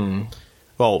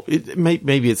 well,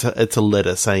 maybe it's a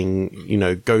letter saying, you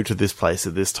know, go to this place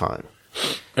at this time.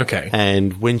 Okay.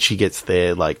 And when she gets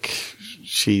there, like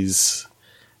she's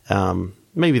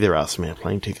maybe there are some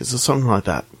airplane tickets or something like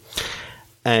that,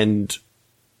 and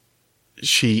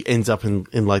she ends up in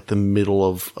like the middle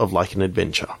of like an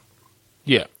adventure.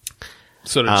 Yeah.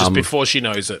 Sort of just before she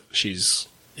knows it, she's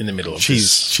in the middle of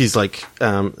this. She's like,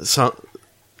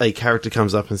 a character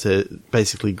comes up and says,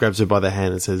 basically grabs her by the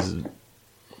hand and says,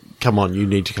 come on, you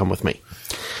need to come with me.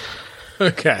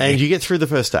 Okay. And you get through the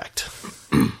first act.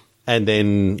 And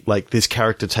then, like, this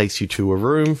character takes you to a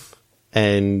room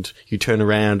and you turn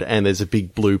around and there's a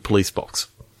big blue police box.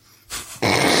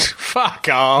 Fuck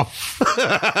off.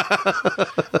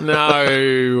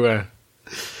 No.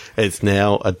 It's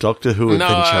now a Doctor Who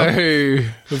adventure.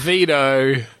 No.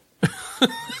 Veto.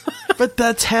 But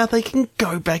that's how they can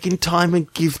go back in time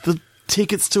and give the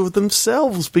tickets to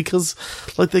themselves, because,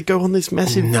 like, they go on this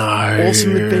massive,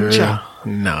 awesome adventure.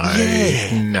 No.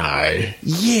 Yeah. No.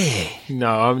 Yeah.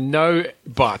 No, I'm no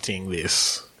butting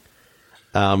this.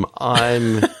 I'm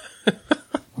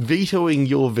vetoing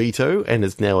your veto, and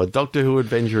it's now a Doctor Who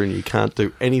adventure, and you can't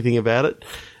do anything about it.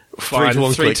 Fine,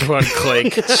 3 to 1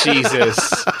 click.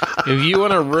 Jesus. If you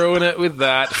want to ruin it with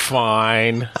that,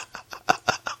 fine.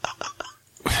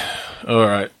 All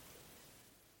right.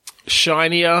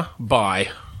 Shinier by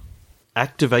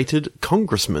Activated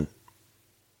Congressman.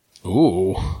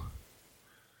 Ooh.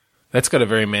 That's got a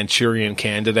very Manchurian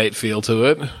Candidate feel to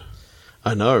it.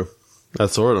 I know. I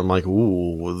saw it. I'm like,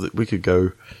 ooh, we could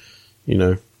go, you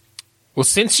know. Well,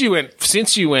 since you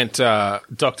went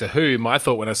Doctor Who, my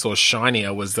thought when I saw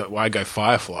Shinier was that why go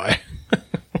Firefly?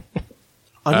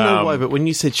 I don't know why, but when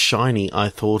you said shiny, I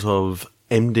thought of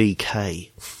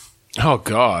MDK. Oh,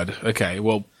 God. Okay,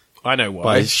 well, I know why.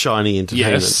 By Shiny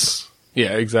Entertainment. Yes.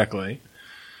 Yeah, exactly.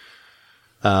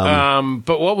 But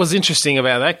what was interesting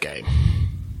about that game?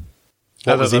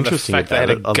 What was interesting the fact about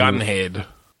they had a it, gun head.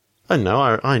 I know,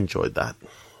 I enjoyed that.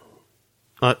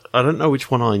 I don't know which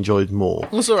one I enjoyed more.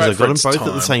 It was all right I got them for both its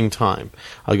at the same time.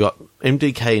 I got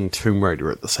MDK and Tomb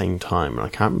Raider at the same time, and I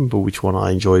can't remember which one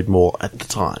I enjoyed more at the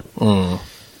time.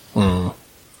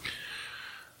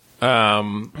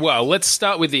 Well, let's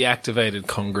start with the Activated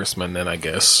Congressman then, I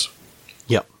guess.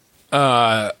 Yep.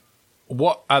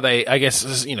 What are they? I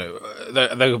guess, you know,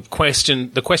 the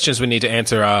questions we need to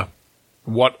answer are: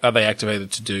 what are they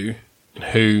activated to do? And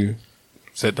who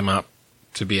set them up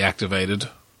to be activated?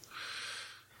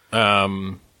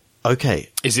 Okay.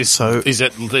 Is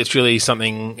it literally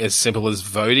something as simple as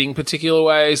voting particular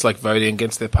ways, like voting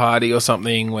against their party or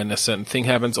something when a certain thing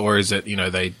happens, or is it, you know,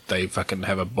 they fucking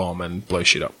have a bomb and blow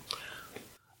shit up?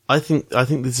 I think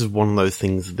this is one of those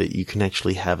things that you can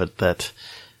actually have it that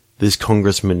this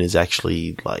congressman is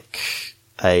actually like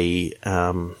a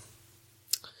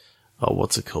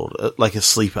what's it called? Like a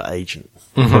sleeper agent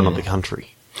for another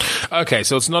country. Okay,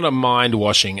 so it's not a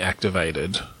mind-washing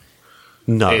activated.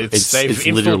 No, they've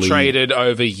infiltrated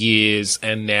over years,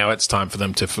 and now it's time for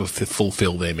them to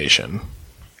fulfill their mission.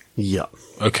 Yeah.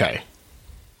 Okay.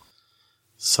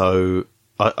 So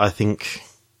I think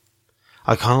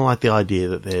I kind of like the idea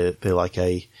that they're like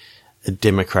a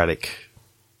democratic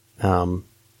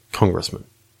congressman.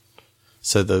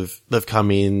 So they've come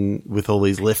in with all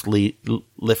these left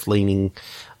leaning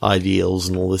ideals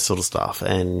and all this sort of stuff,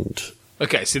 and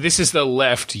okay, so this is the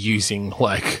left using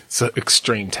like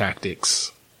extreme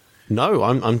tactics. No,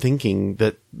 I'm thinking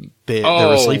that they're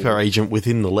a sleeper agent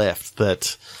within the left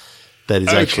that is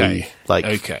actually like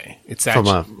it's from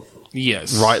a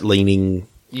right leaning.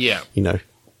 Yeah, you know.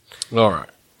 All right,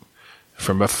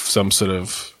 from some sort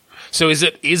of. So is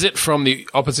it from the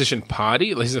opposition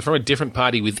party? Is it from a different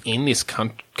party within this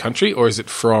country, or is it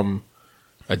from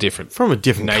a different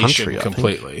nation country I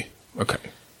completely? Think. Okay.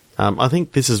 I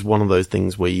think this is one of those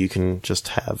things where you can just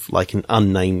have like an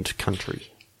unnamed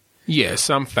country. Yeah,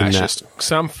 some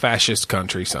fascist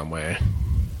country somewhere.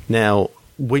 Now,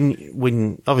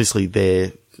 when obviously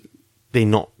they're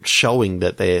not showing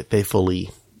that they're fully,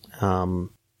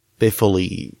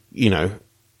 you know,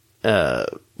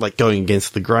 like going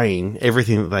against the grain.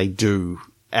 Everything that they do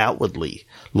outwardly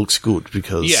looks good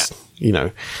because you know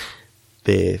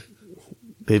they're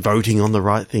voting on the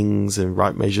right things and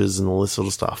right measures and all this sort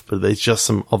of stuff. But there's just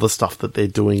some other stuff that they're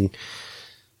doing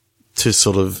to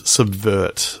sort of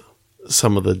subvert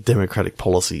some of the democratic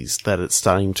policies that it's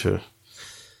starting to.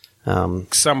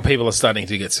 Some people are starting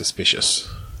to get suspicious.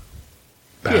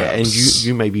 Perhaps. Yeah, and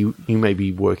you may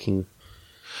be working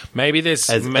Maybe there's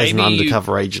as an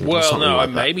undercover agent. Or Well, something no,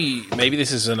 like that. maybe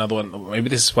this is another one. Maybe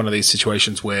this is one of these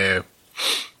situations where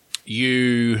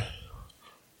you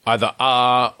either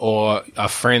are or are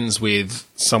friends with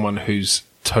someone who's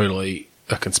totally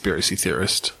a conspiracy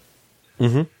theorist,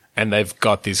 and they've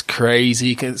got this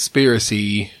crazy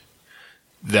conspiracy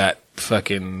that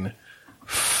fucking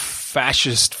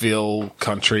fascistville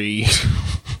country,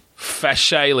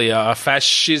 Fashalia,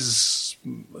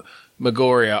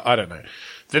 Fascismagoria, I don't know,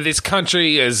 that this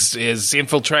country is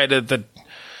infiltrated the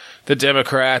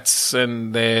Democrats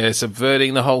and they're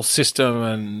subverting the whole system,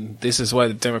 and this is why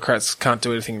the Democrats can't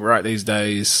do anything right these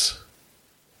days,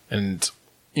 and,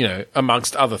 you know,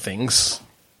 amongst other things.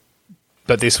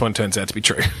 But this one turns out to be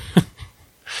true.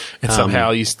 And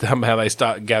somehow they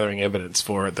start gathering evidence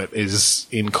for it that is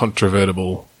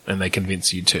incontrovertible, and they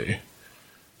convince you to.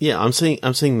 Yeah, I'm seeing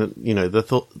that, you know,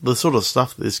 the sort of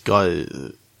stuff this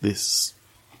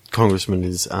congressman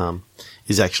is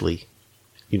actually,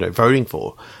 you know, voting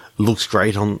for looks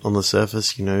great on the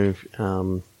surface, you know.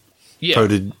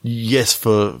 Voted yes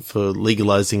for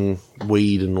legalizing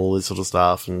weed and all this sort of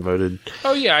stuff, and voted.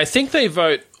 Oh yeah, I think they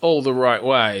vote all the right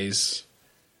ways.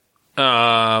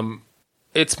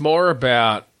 It's more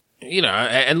about, you know,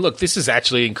 and look, this is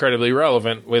actually incredibly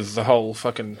relevant with the whole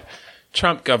fucking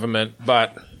Trump government,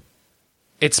 but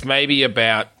it's maybe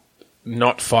about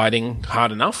not fighting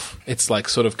hard enough. It's like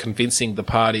sort of convincing the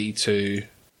party to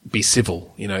be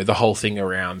civil, you know, the whole thing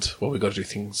around, well, we've got to do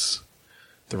things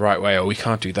the right way, or we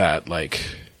can't do that.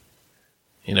 Like,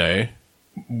 you know,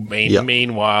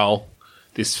 meanwhile,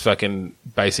 this fucking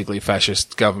basically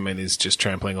fascist government is just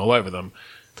trampling all over them.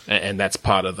 And that's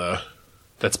part of the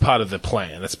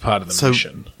plan. That's part of the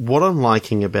mission. What I'm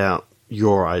liking about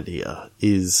your idea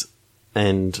is,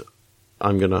 and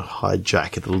I'm going to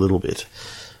hijack it a little bit.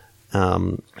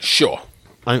 Sure.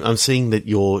 I'm seeing that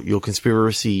your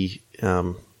conspiracy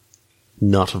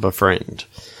nut of a friend,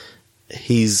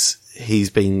 he's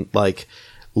been like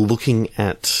looking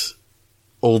at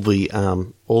all the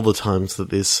times that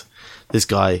this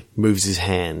guy moves his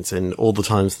hands, and all the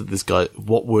times that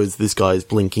what words this guy is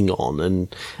blinking on,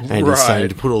 and he's starting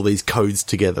to put all these codes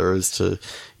together as to,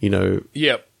 you know.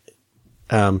 Yep.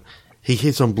 He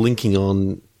keeps on blinking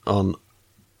on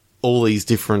all these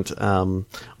different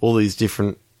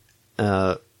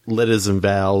letters and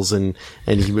vowels, and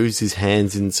he moves his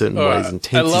hands in certain ways and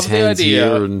tenses his hands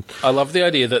here. And I love the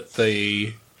idea that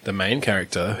the main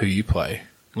character who you play,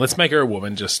 let's make her a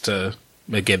woman just to,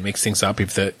 again, mix things up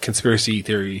if the conspiracy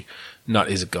theory nut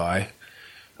is a guy.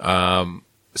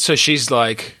 So she's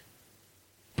like,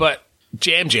 but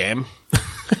Jam,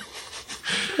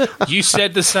 you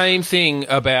said the same thing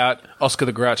about Oscar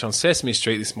the Grouch on Sesame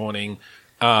Street this morning,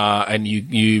 and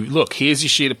you look, here's your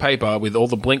sheet of paper with all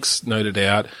the blinks noted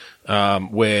out,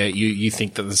 where you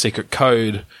think that the secret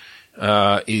code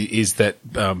is that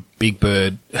Big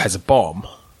Bird has a bomb.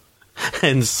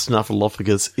 And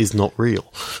Snuffleupagus is not real.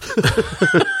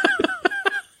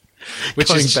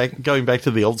 Going back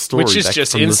to the old story, which is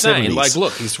just insane. Like,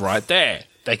 look, he's right there.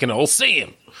 They can all see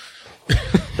him.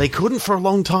 They couldn't for a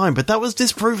long time, but that was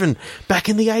disproven back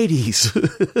in the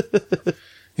 80s.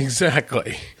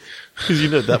 Exactly. Because, you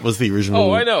know, that was the original.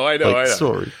 Oh, I know.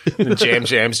 Story. And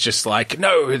Jam's just like,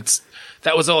 no,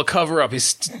 that was all a cover up.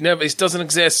 It doesn't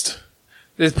exist.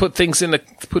 They put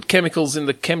chemicals in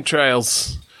the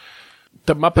chemtrails.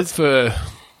 The Muppets for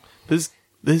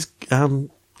there's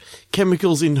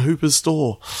chemicals in Hooper's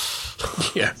store.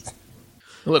 Yeah.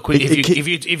 Look,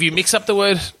 if you mix up the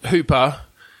word Hooper,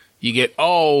 you get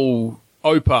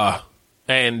Oprah,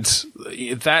 and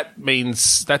that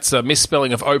means that's a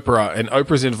misspelling of Oprah, and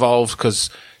Oprah's involved because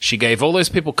she gave all those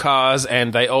people cars,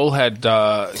 and they all had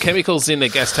chemicals in their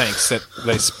gas tanks that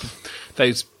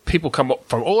those people come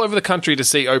from all over the country to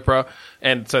see Oprah.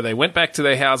 And so they went back to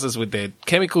their houses with their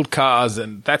chemicaled cars,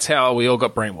 and that's how we all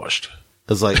got brainwashed.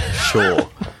 I was like, sure.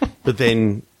 But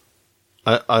then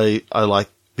I like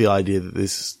the idea that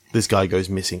this guy goes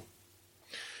missing.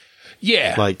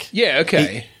 Yeah. Yeah,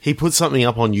 okay. He puts something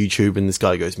up on YouTube and this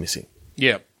guy goes missing.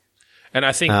 Yeah. And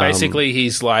I think basically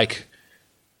he's like,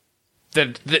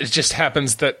 that it just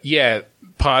happens that, yeah,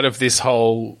 part of this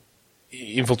whole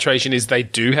infiltration is they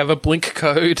do have a blink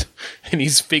code, and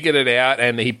he's figured it out,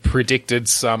 and he predicted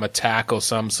some attack or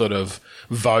some sort of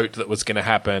vote that was going to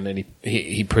happen, and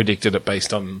he predicted it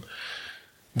based on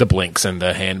the blinks and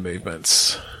the hand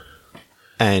movements.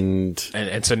 And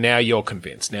so now you're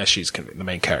convinced. Now she's convinced. The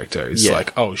main character is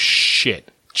like, oh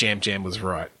shit, Jam was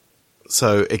right.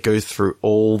 So it goes through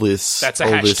all this. That's a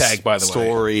hashtag, by the way.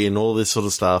 Story and all this sort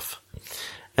of stuff,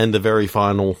 and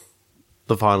the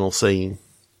final scene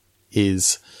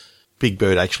is Big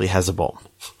Bird actually has a bomb.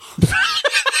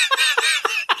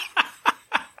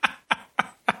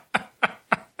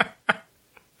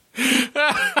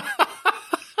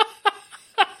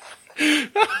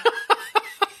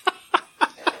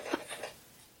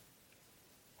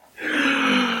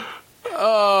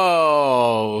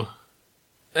 Oh.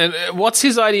 And what's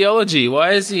his ideology?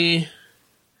 Why is he...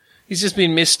 He's just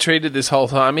been mistreated this whole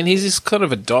time. I mean, he's just kind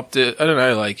of adopted... I don't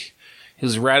know, like... He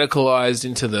was radicalized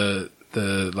into the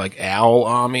like, owl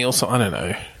army or something. I don't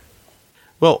know.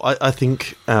 Well, I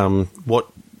think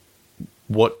what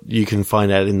you can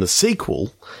find out in the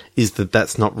sequel is that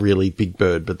that's not really Big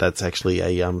Bird, but that's actually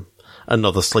a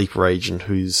another sleeper agent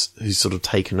who's sort of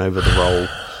taken over the role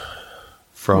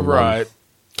from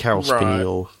Carol Spinney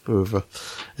or whoever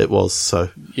it was. So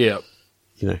yeah,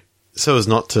 so as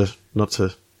not to not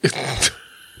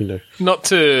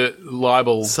to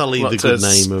libel, sully the good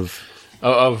name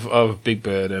of Big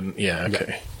Bird, and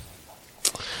okay.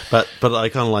 But I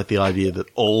kind of like the idea that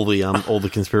all the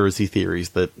conspiracy theories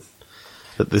that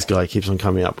this guy keeps on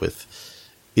coming up with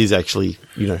is actually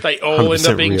they all end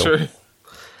up being real. true.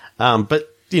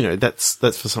 But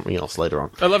that's for something else later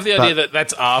on. I love the idea that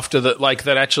that's after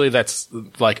that's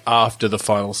after the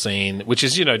final scene, which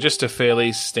is just a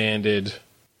fairly standard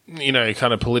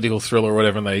kind of political thriller or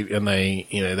whatever, and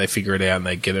they figure it out and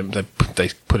they get him, they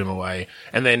put him away,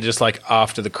 and then just like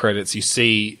after the credits, you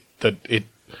see that it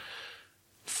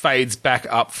fades back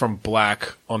up from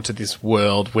black onto this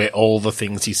world where all the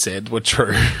things he said were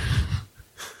true.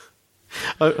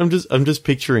 I'm just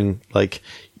picturing like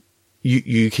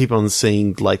you keep on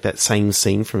seeing like that same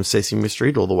scene from Sesame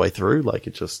Street all the way through, like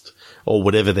it just or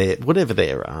whatever their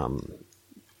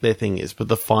thing is, but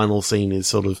the final scene is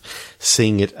sort of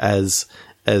seeing it as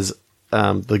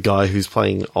the guy who's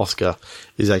playing Oscar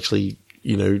is actually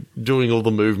doing all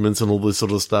the movements and all this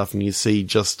sort of stuff, and you see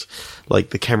just like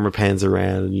the camera pans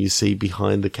around and you see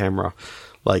behind the camera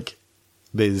like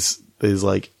there's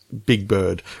like Big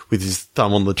Bird with his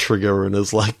thumb on the trigger and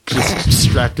is like just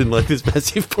strapped in like this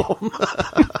massive bomb.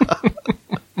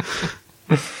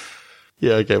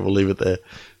 Yeah, okay, we'll leave it there.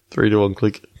 3, 2, 1,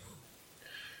 click.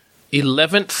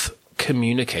 11th,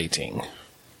 communicating.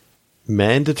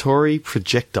 Mandatory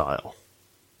projectile.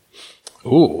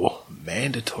 Ooh,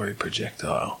 mandatory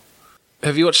projectile.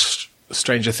 Have you watched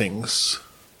Stranger Things?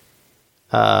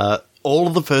 All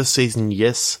of the first season,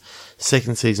 yes.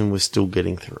 Second season, we're still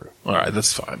getting through. All right,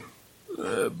 that's fine.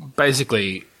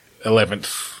 Basically,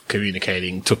 11th,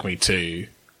 communicating took me to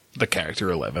the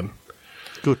character 11.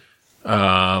 Good.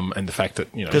 And the fact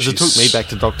that, because it took me back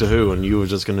to Doctor Who and you were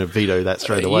just going to veto that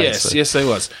straight away. Yes, I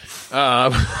was.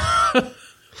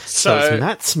 So it's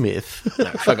Matt Smith. No,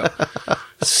 fuck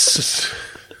off.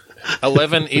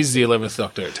 11 is the 11th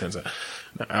Doctor, it turns out.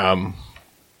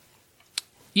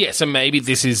 So maybe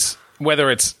this is,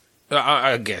 whether it's,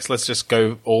 I guess, let's just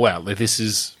go all out. This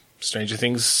is Stranger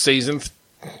Things season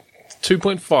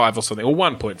 2.5 or something, or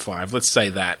 1.5, let's say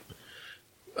that.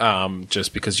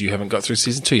 Just because you haven't got through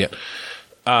season 2 yet.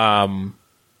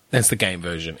 That's the game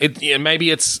version.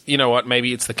 Maybe it's,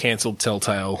 maybe it's the cancelled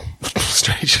Telltale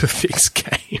Stranger Things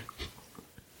game.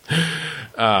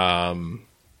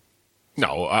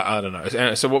 No, I don't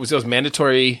know. So what was yours?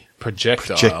 Mandatory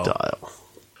projectile.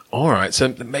 All right,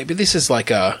 so maybe this is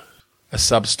like a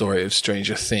sub-story of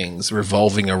Stranger Things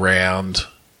revolving around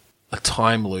a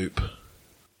time loop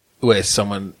where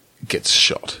someone gets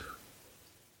shot.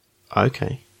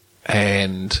 Okay.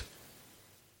 And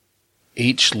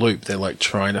each loop, they're like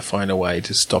trying to find a way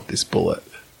to stop this bullet.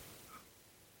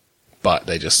 But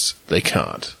they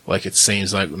can't. Like, it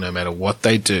seems like no matter what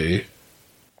they do,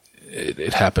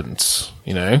 it happens,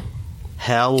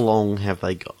 How long have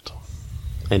they got?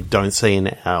 And don't say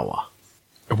an hour.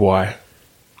 Why?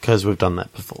 Because we've done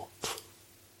that before.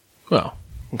 Well,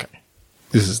 okay.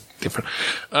 This is different.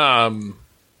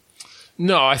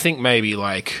 No, I think maybe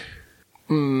like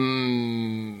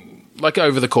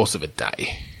over the course of a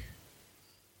day.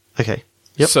 Okay.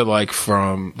 Yep. So like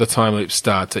from the time loop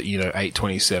starts at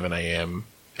 8:27 a.m.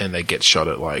 and they get shot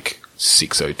at like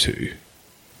 6:02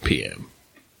 p.m.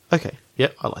 Okay.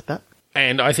 Yep, I like that.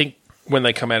 And I think when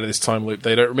they come out of this time loop,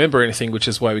 they don't remember anything, which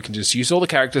is why we can just use all the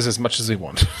characters as much as we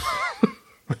want.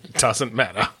 It doesn't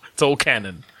matter. It's all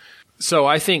canon. So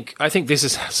I think this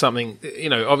is something,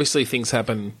 obviously things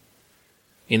happen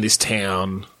in this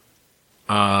town.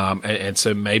 And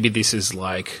so maybe this is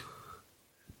like,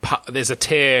 there's a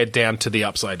tear down to the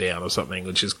upside down or something,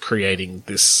 which is creating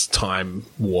this time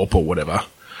warp or whatever.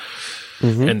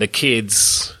 Mm-hmm. And the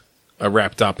kids are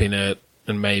wrapped up in it,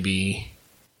 and maybe,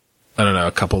 I don't know,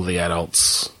 a couple of the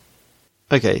adults.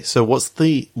 Okay, so what's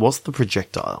the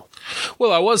projectile?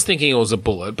 Well, I was thinking it was a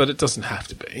bullet, but it doesn't have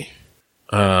to be.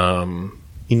 You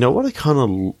know what I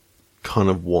kind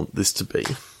of want this to be?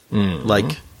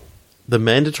 Like, the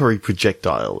mandatory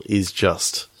projectile is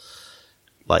just,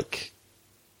 like,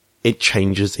 it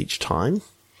changes each time.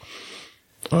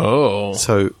 Oh.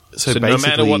 So basically, no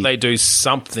matter what they do,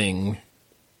 something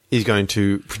is going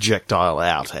to projectile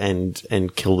out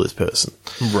and kill this person.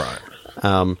 Right.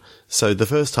 So the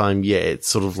first time, yeah, it's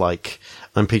sort of like,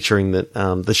 I'm picturing that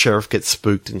the sheriff gets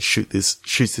spooked and shoots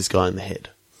this guy in the head.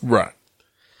 Right.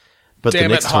 But Damn the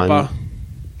next it, time, Hopper.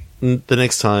 the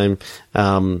next time,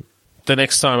 The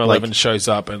next time Eleven shows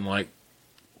up and, like,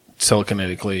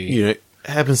 telekinetically you know,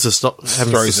 happens to stop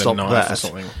throws a knife that. or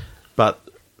something. But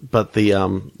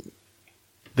the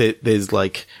there's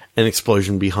like an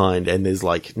explosion behind, and there's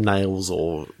like nails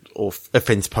or a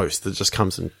fence post that just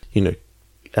comes and, you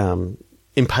know,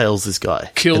 impales this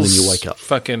guy, Kills and then you wake up.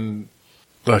 fucking...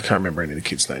 I can't remember any of the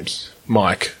kids' names.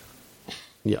 Mike.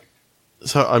 Yeah.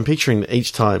 So I'm picturing that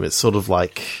each time it's sort of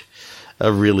like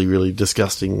a really, really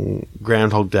disgusting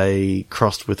Groundhog Day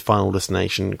crossed with Final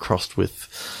Destination, crossed with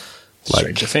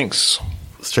like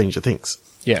Stranger Things.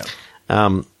 Yeah.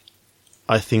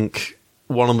 I think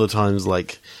one of the times,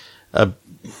 like the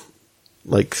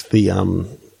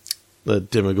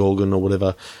Demogorgon or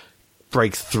whatever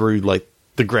breaks through like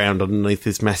the ground underneath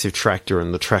this massive tractor,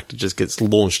 and the tractor just gets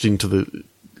launched into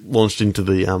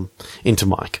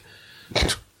Mike.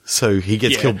 So he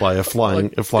gets killed by a flying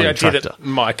tractor. That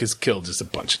Mike is killed just a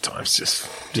bunch of times,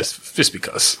 just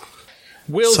because.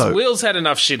 Will's had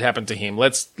enough shit happen to him.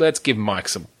 Let's give Mike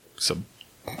some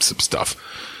stuff.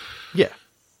 Yeah.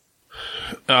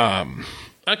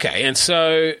 Okay, and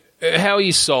so how are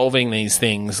you solving these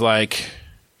things? Like,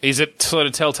 is it sort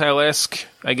of Telltale-esque,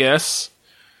 I guess?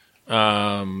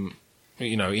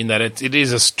 You know, in that it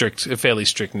is a fairly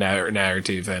strict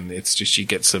narrative, and it's just you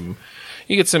get some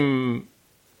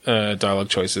dialogue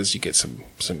choices, you get some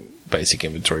basic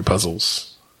inventory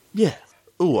puzzles. Yeah.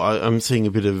 Oh, I'm seeing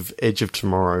a bit of Edge of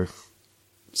Tomorrow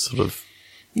sort of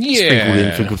sprinkled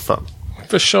in for good fun.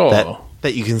 For sure.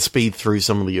 That you can speed through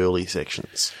some of the early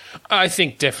sections. I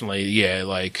think definitely, yeah.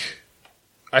 Like,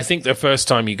 I think the first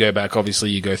time you go back,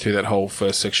 obviously you go through that whole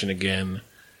first section again.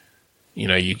 You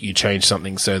know, you change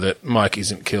something so that Mike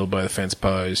isn't killed by the fence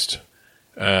post.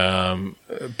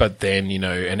 But then, you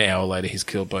know, an hour later he's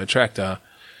killed by a tractor.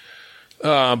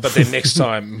 But then next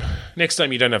time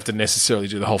you don't have to necessarily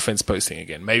do the whole fence post thing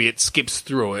again. Maybe it skips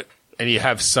through it, and you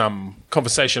have some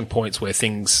conversation points where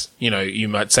things, you know, you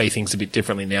might say things a bit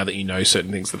differently now that you know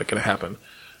certain things that are going to happen.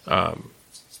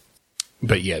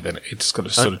 But yeah, then it just kind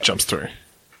of sort of jumps through.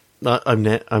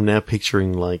 I'm now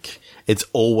picturing like it's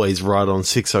always right on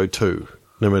 6:02,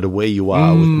 no matter where you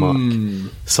are with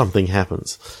Mike. Something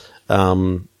happens.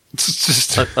 It's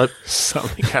just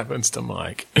something happens to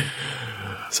Mike.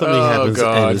 Something happens,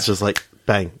 God. And it's just like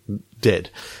bang, dead.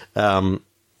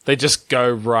 They just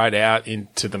go right out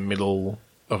into the middle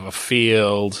of a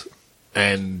field,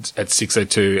 and at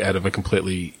 6:02, out of a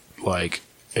completely like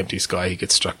empty sky, he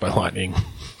gets struck by lightning.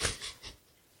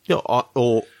 Yeah,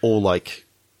 or like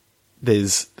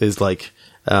there's like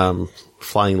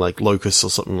flying like locusts or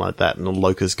something like that, and a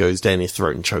locust goes down his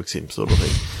throat and chokes him, sort of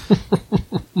thing.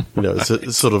 You know,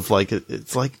 it's sort of like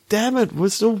it's like, damn it, we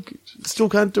still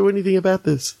can't do anything about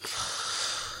this.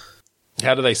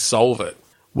 How do they solve it?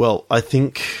 Well, I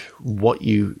think what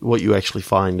you actually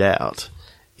find out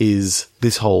is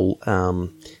this whole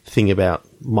thing about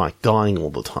Mike dying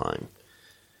all the time.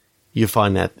 You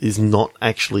find that this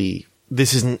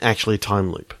isn't actually a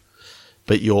time loop,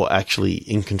 but you're actually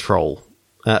in control.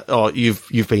 Or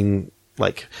you've been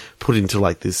like put into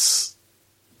like this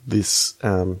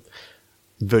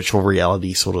virtual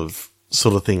reality sort of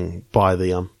thing by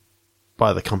the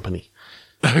company.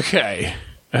 Okay.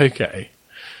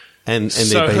 And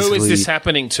so they who is this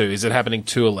happening to? Is it happening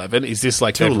to 11? Is this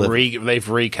like they've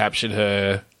recaptured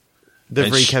her?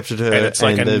 They've recaptured her, and it's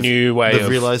like a new way. They've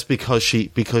realized because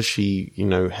she you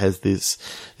know has this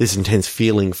intense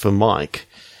feeling for Mike,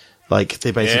 like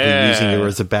they're basically using her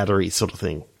as a battery sort of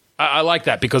thing. I like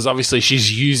that, because obviously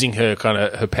she's using her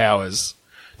powers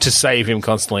to save him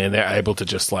constantly, and they're able to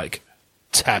just like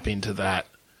tap into that.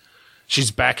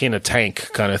 She's back in a tank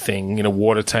kind of thing, in a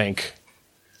water tank.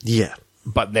 Yeah.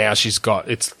 But now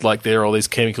it's like there are all these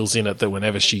chemicals in it that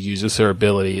whenever she uses her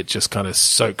ability, it just kind of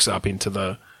soaks up into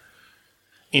the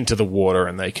water,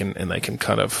 and they can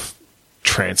kind of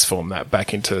transform that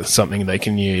back into something they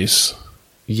can use.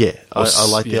 Yeah, I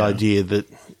like the idea that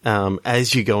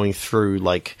as you're going through,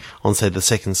 like on say the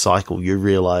second cycle, you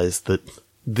realize that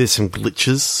there's some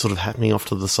glitches sort of happening off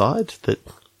to the side that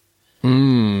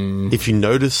if you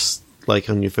notice, like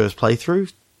on your first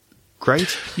playthrough,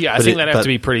 great. Yeah, I think that'd have to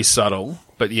be pretty subtle,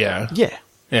 but yeah. Yeah.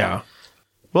 Yeah.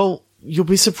 Well, you'll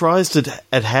be surprised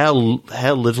at how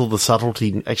little the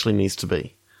subtlety actually needs to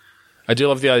be. I do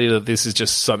love the idea that this is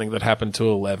just something that happened to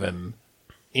 11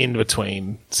 in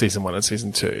between season 1 and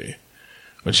season 2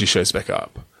 when she shows back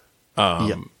up.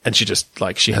 And she just,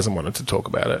 she hasn't wanted to talk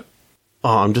about it.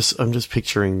 Oh, I'm just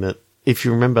picturing that if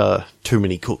you remember Too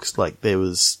Many Cooks, there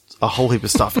was a whole heap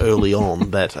of stuff early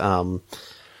on that,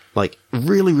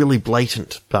 really, really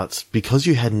blatant, but because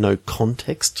you had no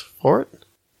context for it.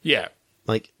 Yeah.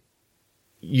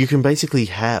 You can basically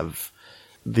have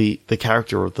the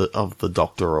character of the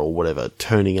doctor or whatever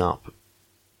turning up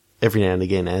every now and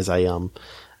again as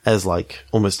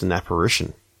almost an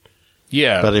apparition.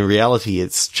 Yeah. But in reality,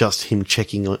 it's just him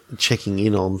checking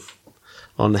in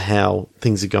on how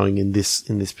things are going in this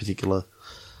particular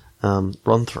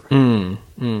run through.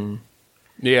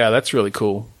 Yeah, that's really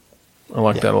cool. I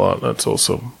like that a lot. That's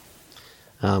awesome.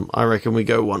 I reckon we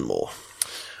go one more.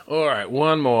 All right,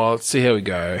 one more. Let's see how we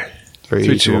go.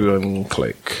 3, 2, and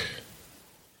click.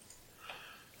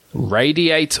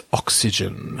 Radiate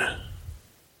oxygen.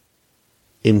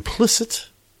 Implicit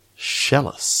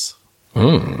chalice.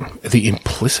 The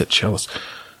implicit chalice.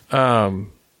 Okay.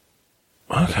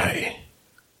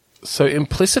 So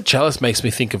implicit chalice makes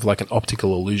me think of an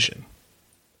optical illusion.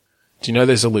 Do you know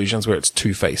there's illusions where it's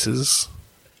two faces?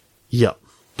 Yep.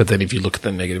 But then if you look at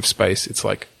the negative space, it's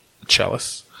like a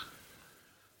chalice.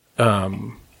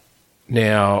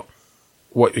 Now,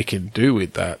 what we can do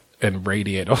with that and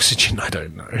radiate oxygen, I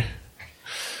don't know.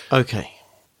 Okay.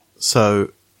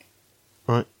 So,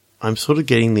 right, I'm sort of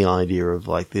getting the idea of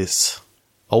this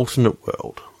alternate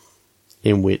world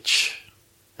in which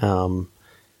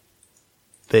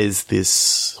there's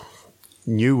this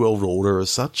new world order as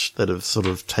such that have sort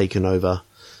of taken over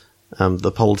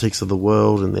the politics of the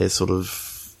world, and they're sort of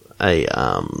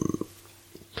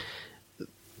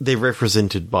they're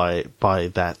represented by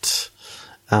that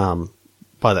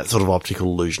sort of optical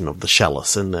illusion of the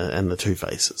chalice and the two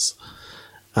faces.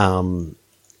 In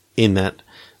that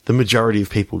the majority of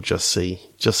people just see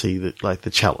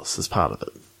the chalice as part of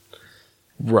it.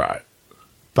 Right.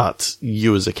 But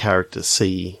you as a character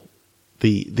see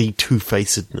the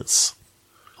two-facedness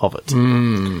of it.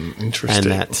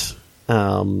 Interesting. And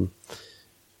that,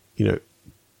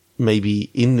 maybe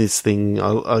in this thing,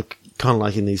 I kind of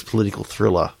like in these political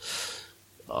thriller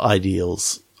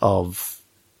ideals of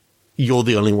you're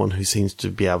the only one who seems to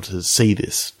be able to see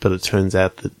this, but it turns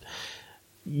out that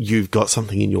you've got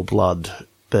something in your blood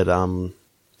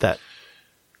that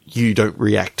you don't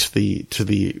react to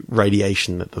the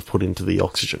radiation that they've put into the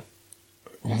oxygen.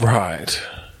 Right.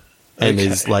 And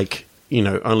there's only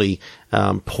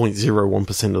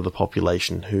 0.01% of the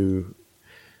population who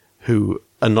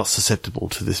are not susceptible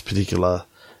to this particular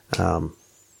isotope.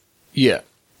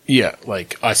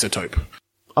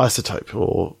 Isotope,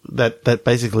 or that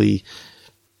basically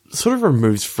sort of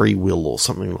removes free will or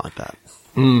something like that.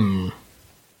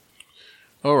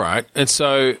 All right. And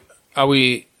so are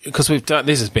we, because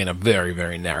this has been a very,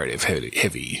 very narrative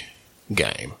heavy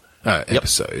game,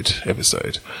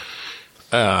 episode.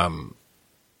 Are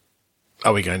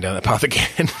we going down that path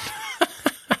again?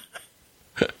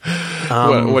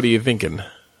 What are you thinking?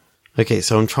 Okay,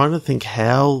 so I'm trying to think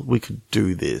how we could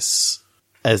do this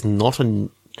as not a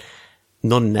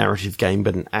narrative game,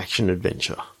 but an action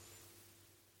adventure.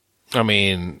 I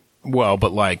mean, well,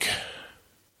 but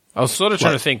I was sort of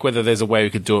trying to think whether there's a way we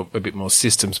could do it a bit more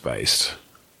systems based.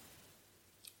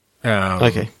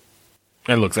 Okay.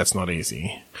 And look, that's not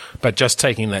easy. But just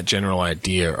taking that general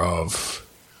idea of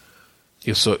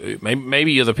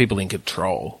maybe you're the people in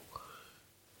control,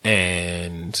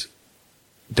 and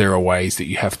there are ways that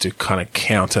you have to kind of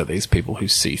counter these people who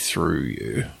see through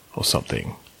you or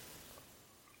something.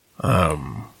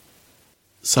 So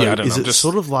yeah, I don't is know, it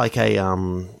sort of like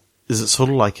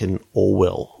an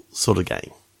Orwell sort of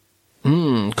game?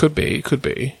 Could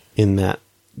be. In that,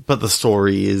 but the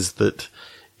story is that,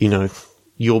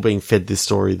 you're being fed this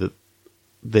story that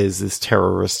there's this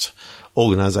terrorist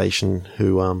organization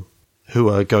who are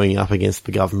going up against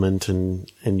the government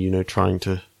and trying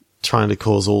to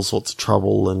cause all sorts of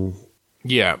trouble and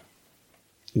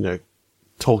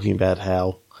talking about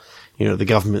how the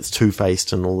government's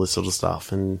two-faced and all this sort of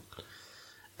stuff, and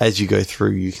as you go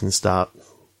through you can start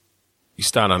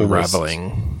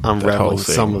unraveling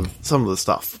some of the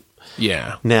stuff.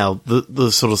 Yeah. Now,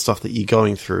 the sort of stuff that you're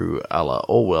going through a la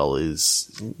Orwell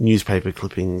is newspaper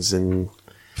clippings and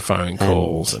phone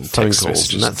calls and text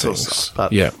messages and that sort of stuff.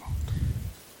 But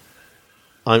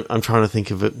I'm trying to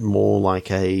think of it more like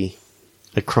a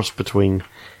cross between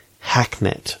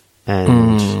Hacknet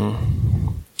and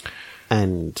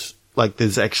like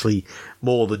there's actually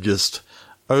more than just,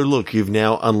 oh look, you've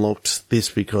now unlocked this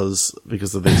because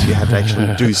of this. You have to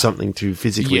actually do something to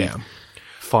physically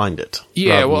find it.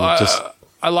 Yeah, well,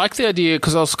 I like the idea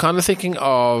because I was kind of thinking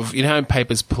of, you know, in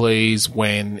Papers, Please,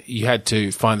 when you had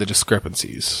to find the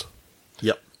discrepancies.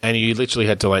 Yep. And you literally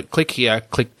had to, like, click here,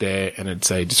 click there, and it'd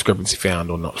say discrepancy found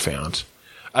or not found.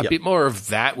 A bit more of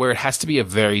that, where it has to be a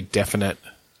very definite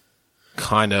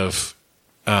kind of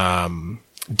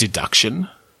deduction.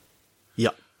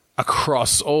 Yep.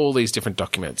 Across all these different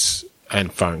documents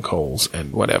and phone calls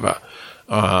and whatever.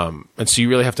 And so you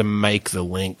really have to make the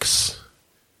links.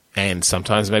 And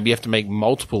sometimes maybe you have to make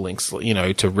multiple links, you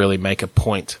know, to really make a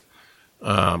point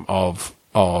of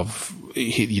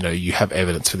you know, you have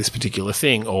evidence for this particular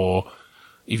thing. Or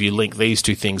if you link these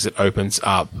two things, it opens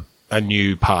up a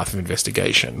new path of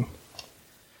investigation.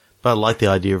 But I like the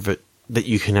idea of it that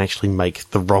you can actually make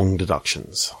the wrong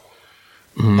deductions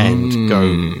and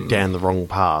go down the wrong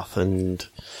path. And,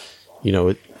 you know,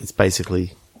 it's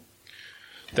basically...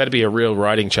 That'd be a real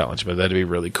writing challenge, but that'd be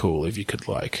really cool if you could,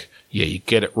 like, you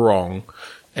get it wrong,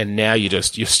 and now you're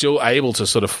still able to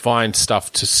sort of find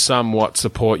stuff to somewhat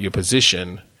support your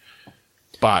position,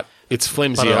 but it's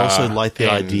flimsier. But I also like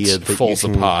the idea that falls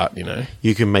apart, you know.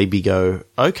 You can maybe go,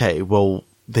 okay, well,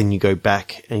 then you go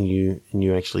back and you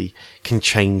actually can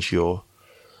change your...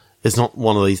 It's not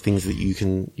one of these things that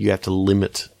you have to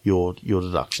limit your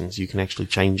deductions. You can actually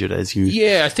change it as you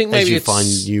I think maybe find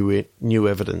new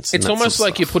evidence. It's almost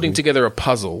like you're putting together a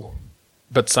puzzle,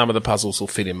 but some of the puzzles will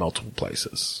fit in multiple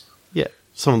places. Yeah,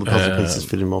 some of the puzzle pieces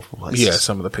fit in multiple places. Yeah,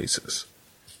 some of the pieces.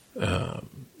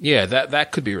 That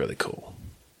could be really cool.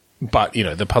 But, you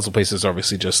know, the puzzle pieces are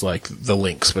obviously just like the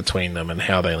links between them and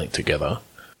how they link together.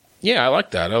 Yeah, I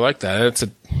like that.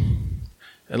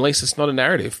 At least it's not a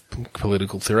narrative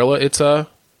political thriller. It's a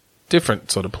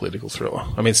different sort of political thriller.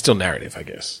 I mean, it's still narrative, I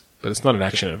guess, but it's not an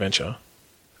action adventure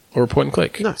or a point and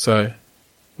click. No. So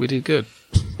we did good.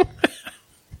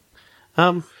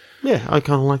 Yeah, I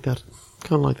kind of like that.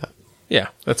 Yeah,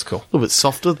 that's cool. A little bit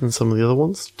softer than some of the other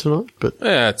ones tonight, but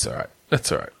Yeah, that's all right.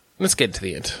 Let's get to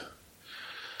the end.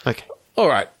 okay. All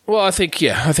right. Well, I think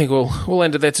we'll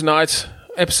end it there tonight.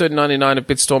 Episode 99 of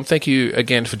Bitstorm. Thank you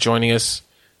again for joining us.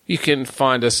 You can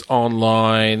find us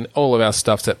online. All of our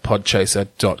stuff's at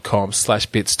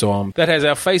podchaser.com/Bitstorm. That has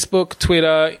our Facebook,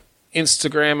 Twitter,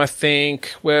 Instagram, I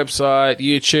think, website,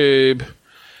 YouTube.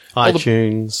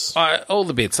 iTunes. All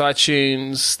the bits.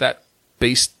 iTunes, that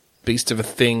beast of a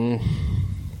thing.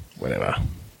 Whatever.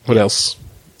 What else?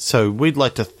 So we'd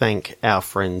like to thank our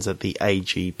friends at the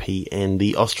AGPN,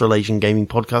 the Australasian Gaming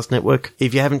Podcast Network.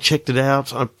 If you haven't checked it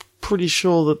out, I'm pretty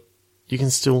sure that you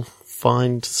can still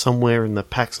find somewhere in the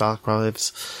PAX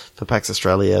archives for PAX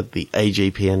Australia the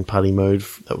AGPN party mode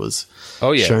that was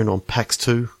shown on PAX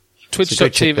 2.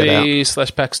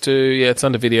 Twitch.tv/PAX 2. Yeah, it's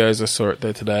under videos. I saw it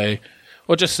there today.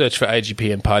 Or just search for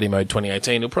AGPN Party Mode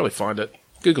 2018. You'll probably find it.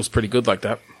 Google's pretty good like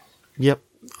that. Yep.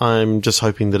 I'm just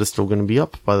hoping that it's still going to be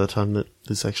up by the time that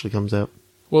this actually comes out.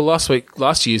 Well, last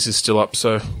year's is still up,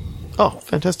 so... Oh,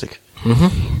 fantastic.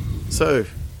 Mm-hmm. So,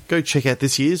 go check out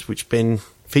this year's, which Ben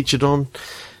featured on.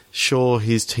 Sure,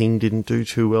 his team didn't do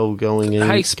too well going into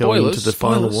the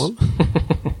final one.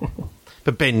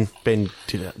 But Ben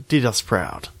did us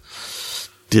proud.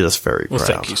 Did us very proud. Well,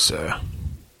 thank you, sir.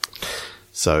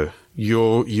 So,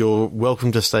 you're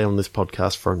welcome to stay on this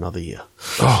podcast for another year.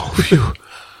 Oh, phew.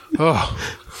 Oh.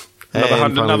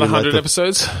 Another 100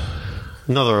 episodes?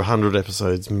 Another 100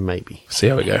 episodes, maybe. See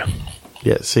how we go.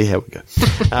 Yeah, see how we go.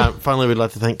 Finally, we'd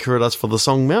like to thank Kuridas for the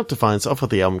song Mount Defiance off of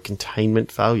the album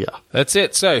Containment Failure. That's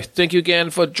it. So, thank you again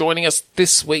for joining us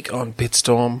this week on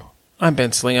Bitstorm. I'm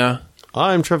Ben Slinger.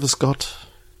 I'm Trevor Scott.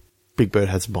 Big Bird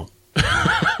has a bomb.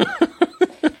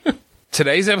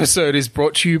 Today's episode is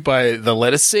brought to you by the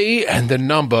letter C and the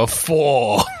number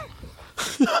 4.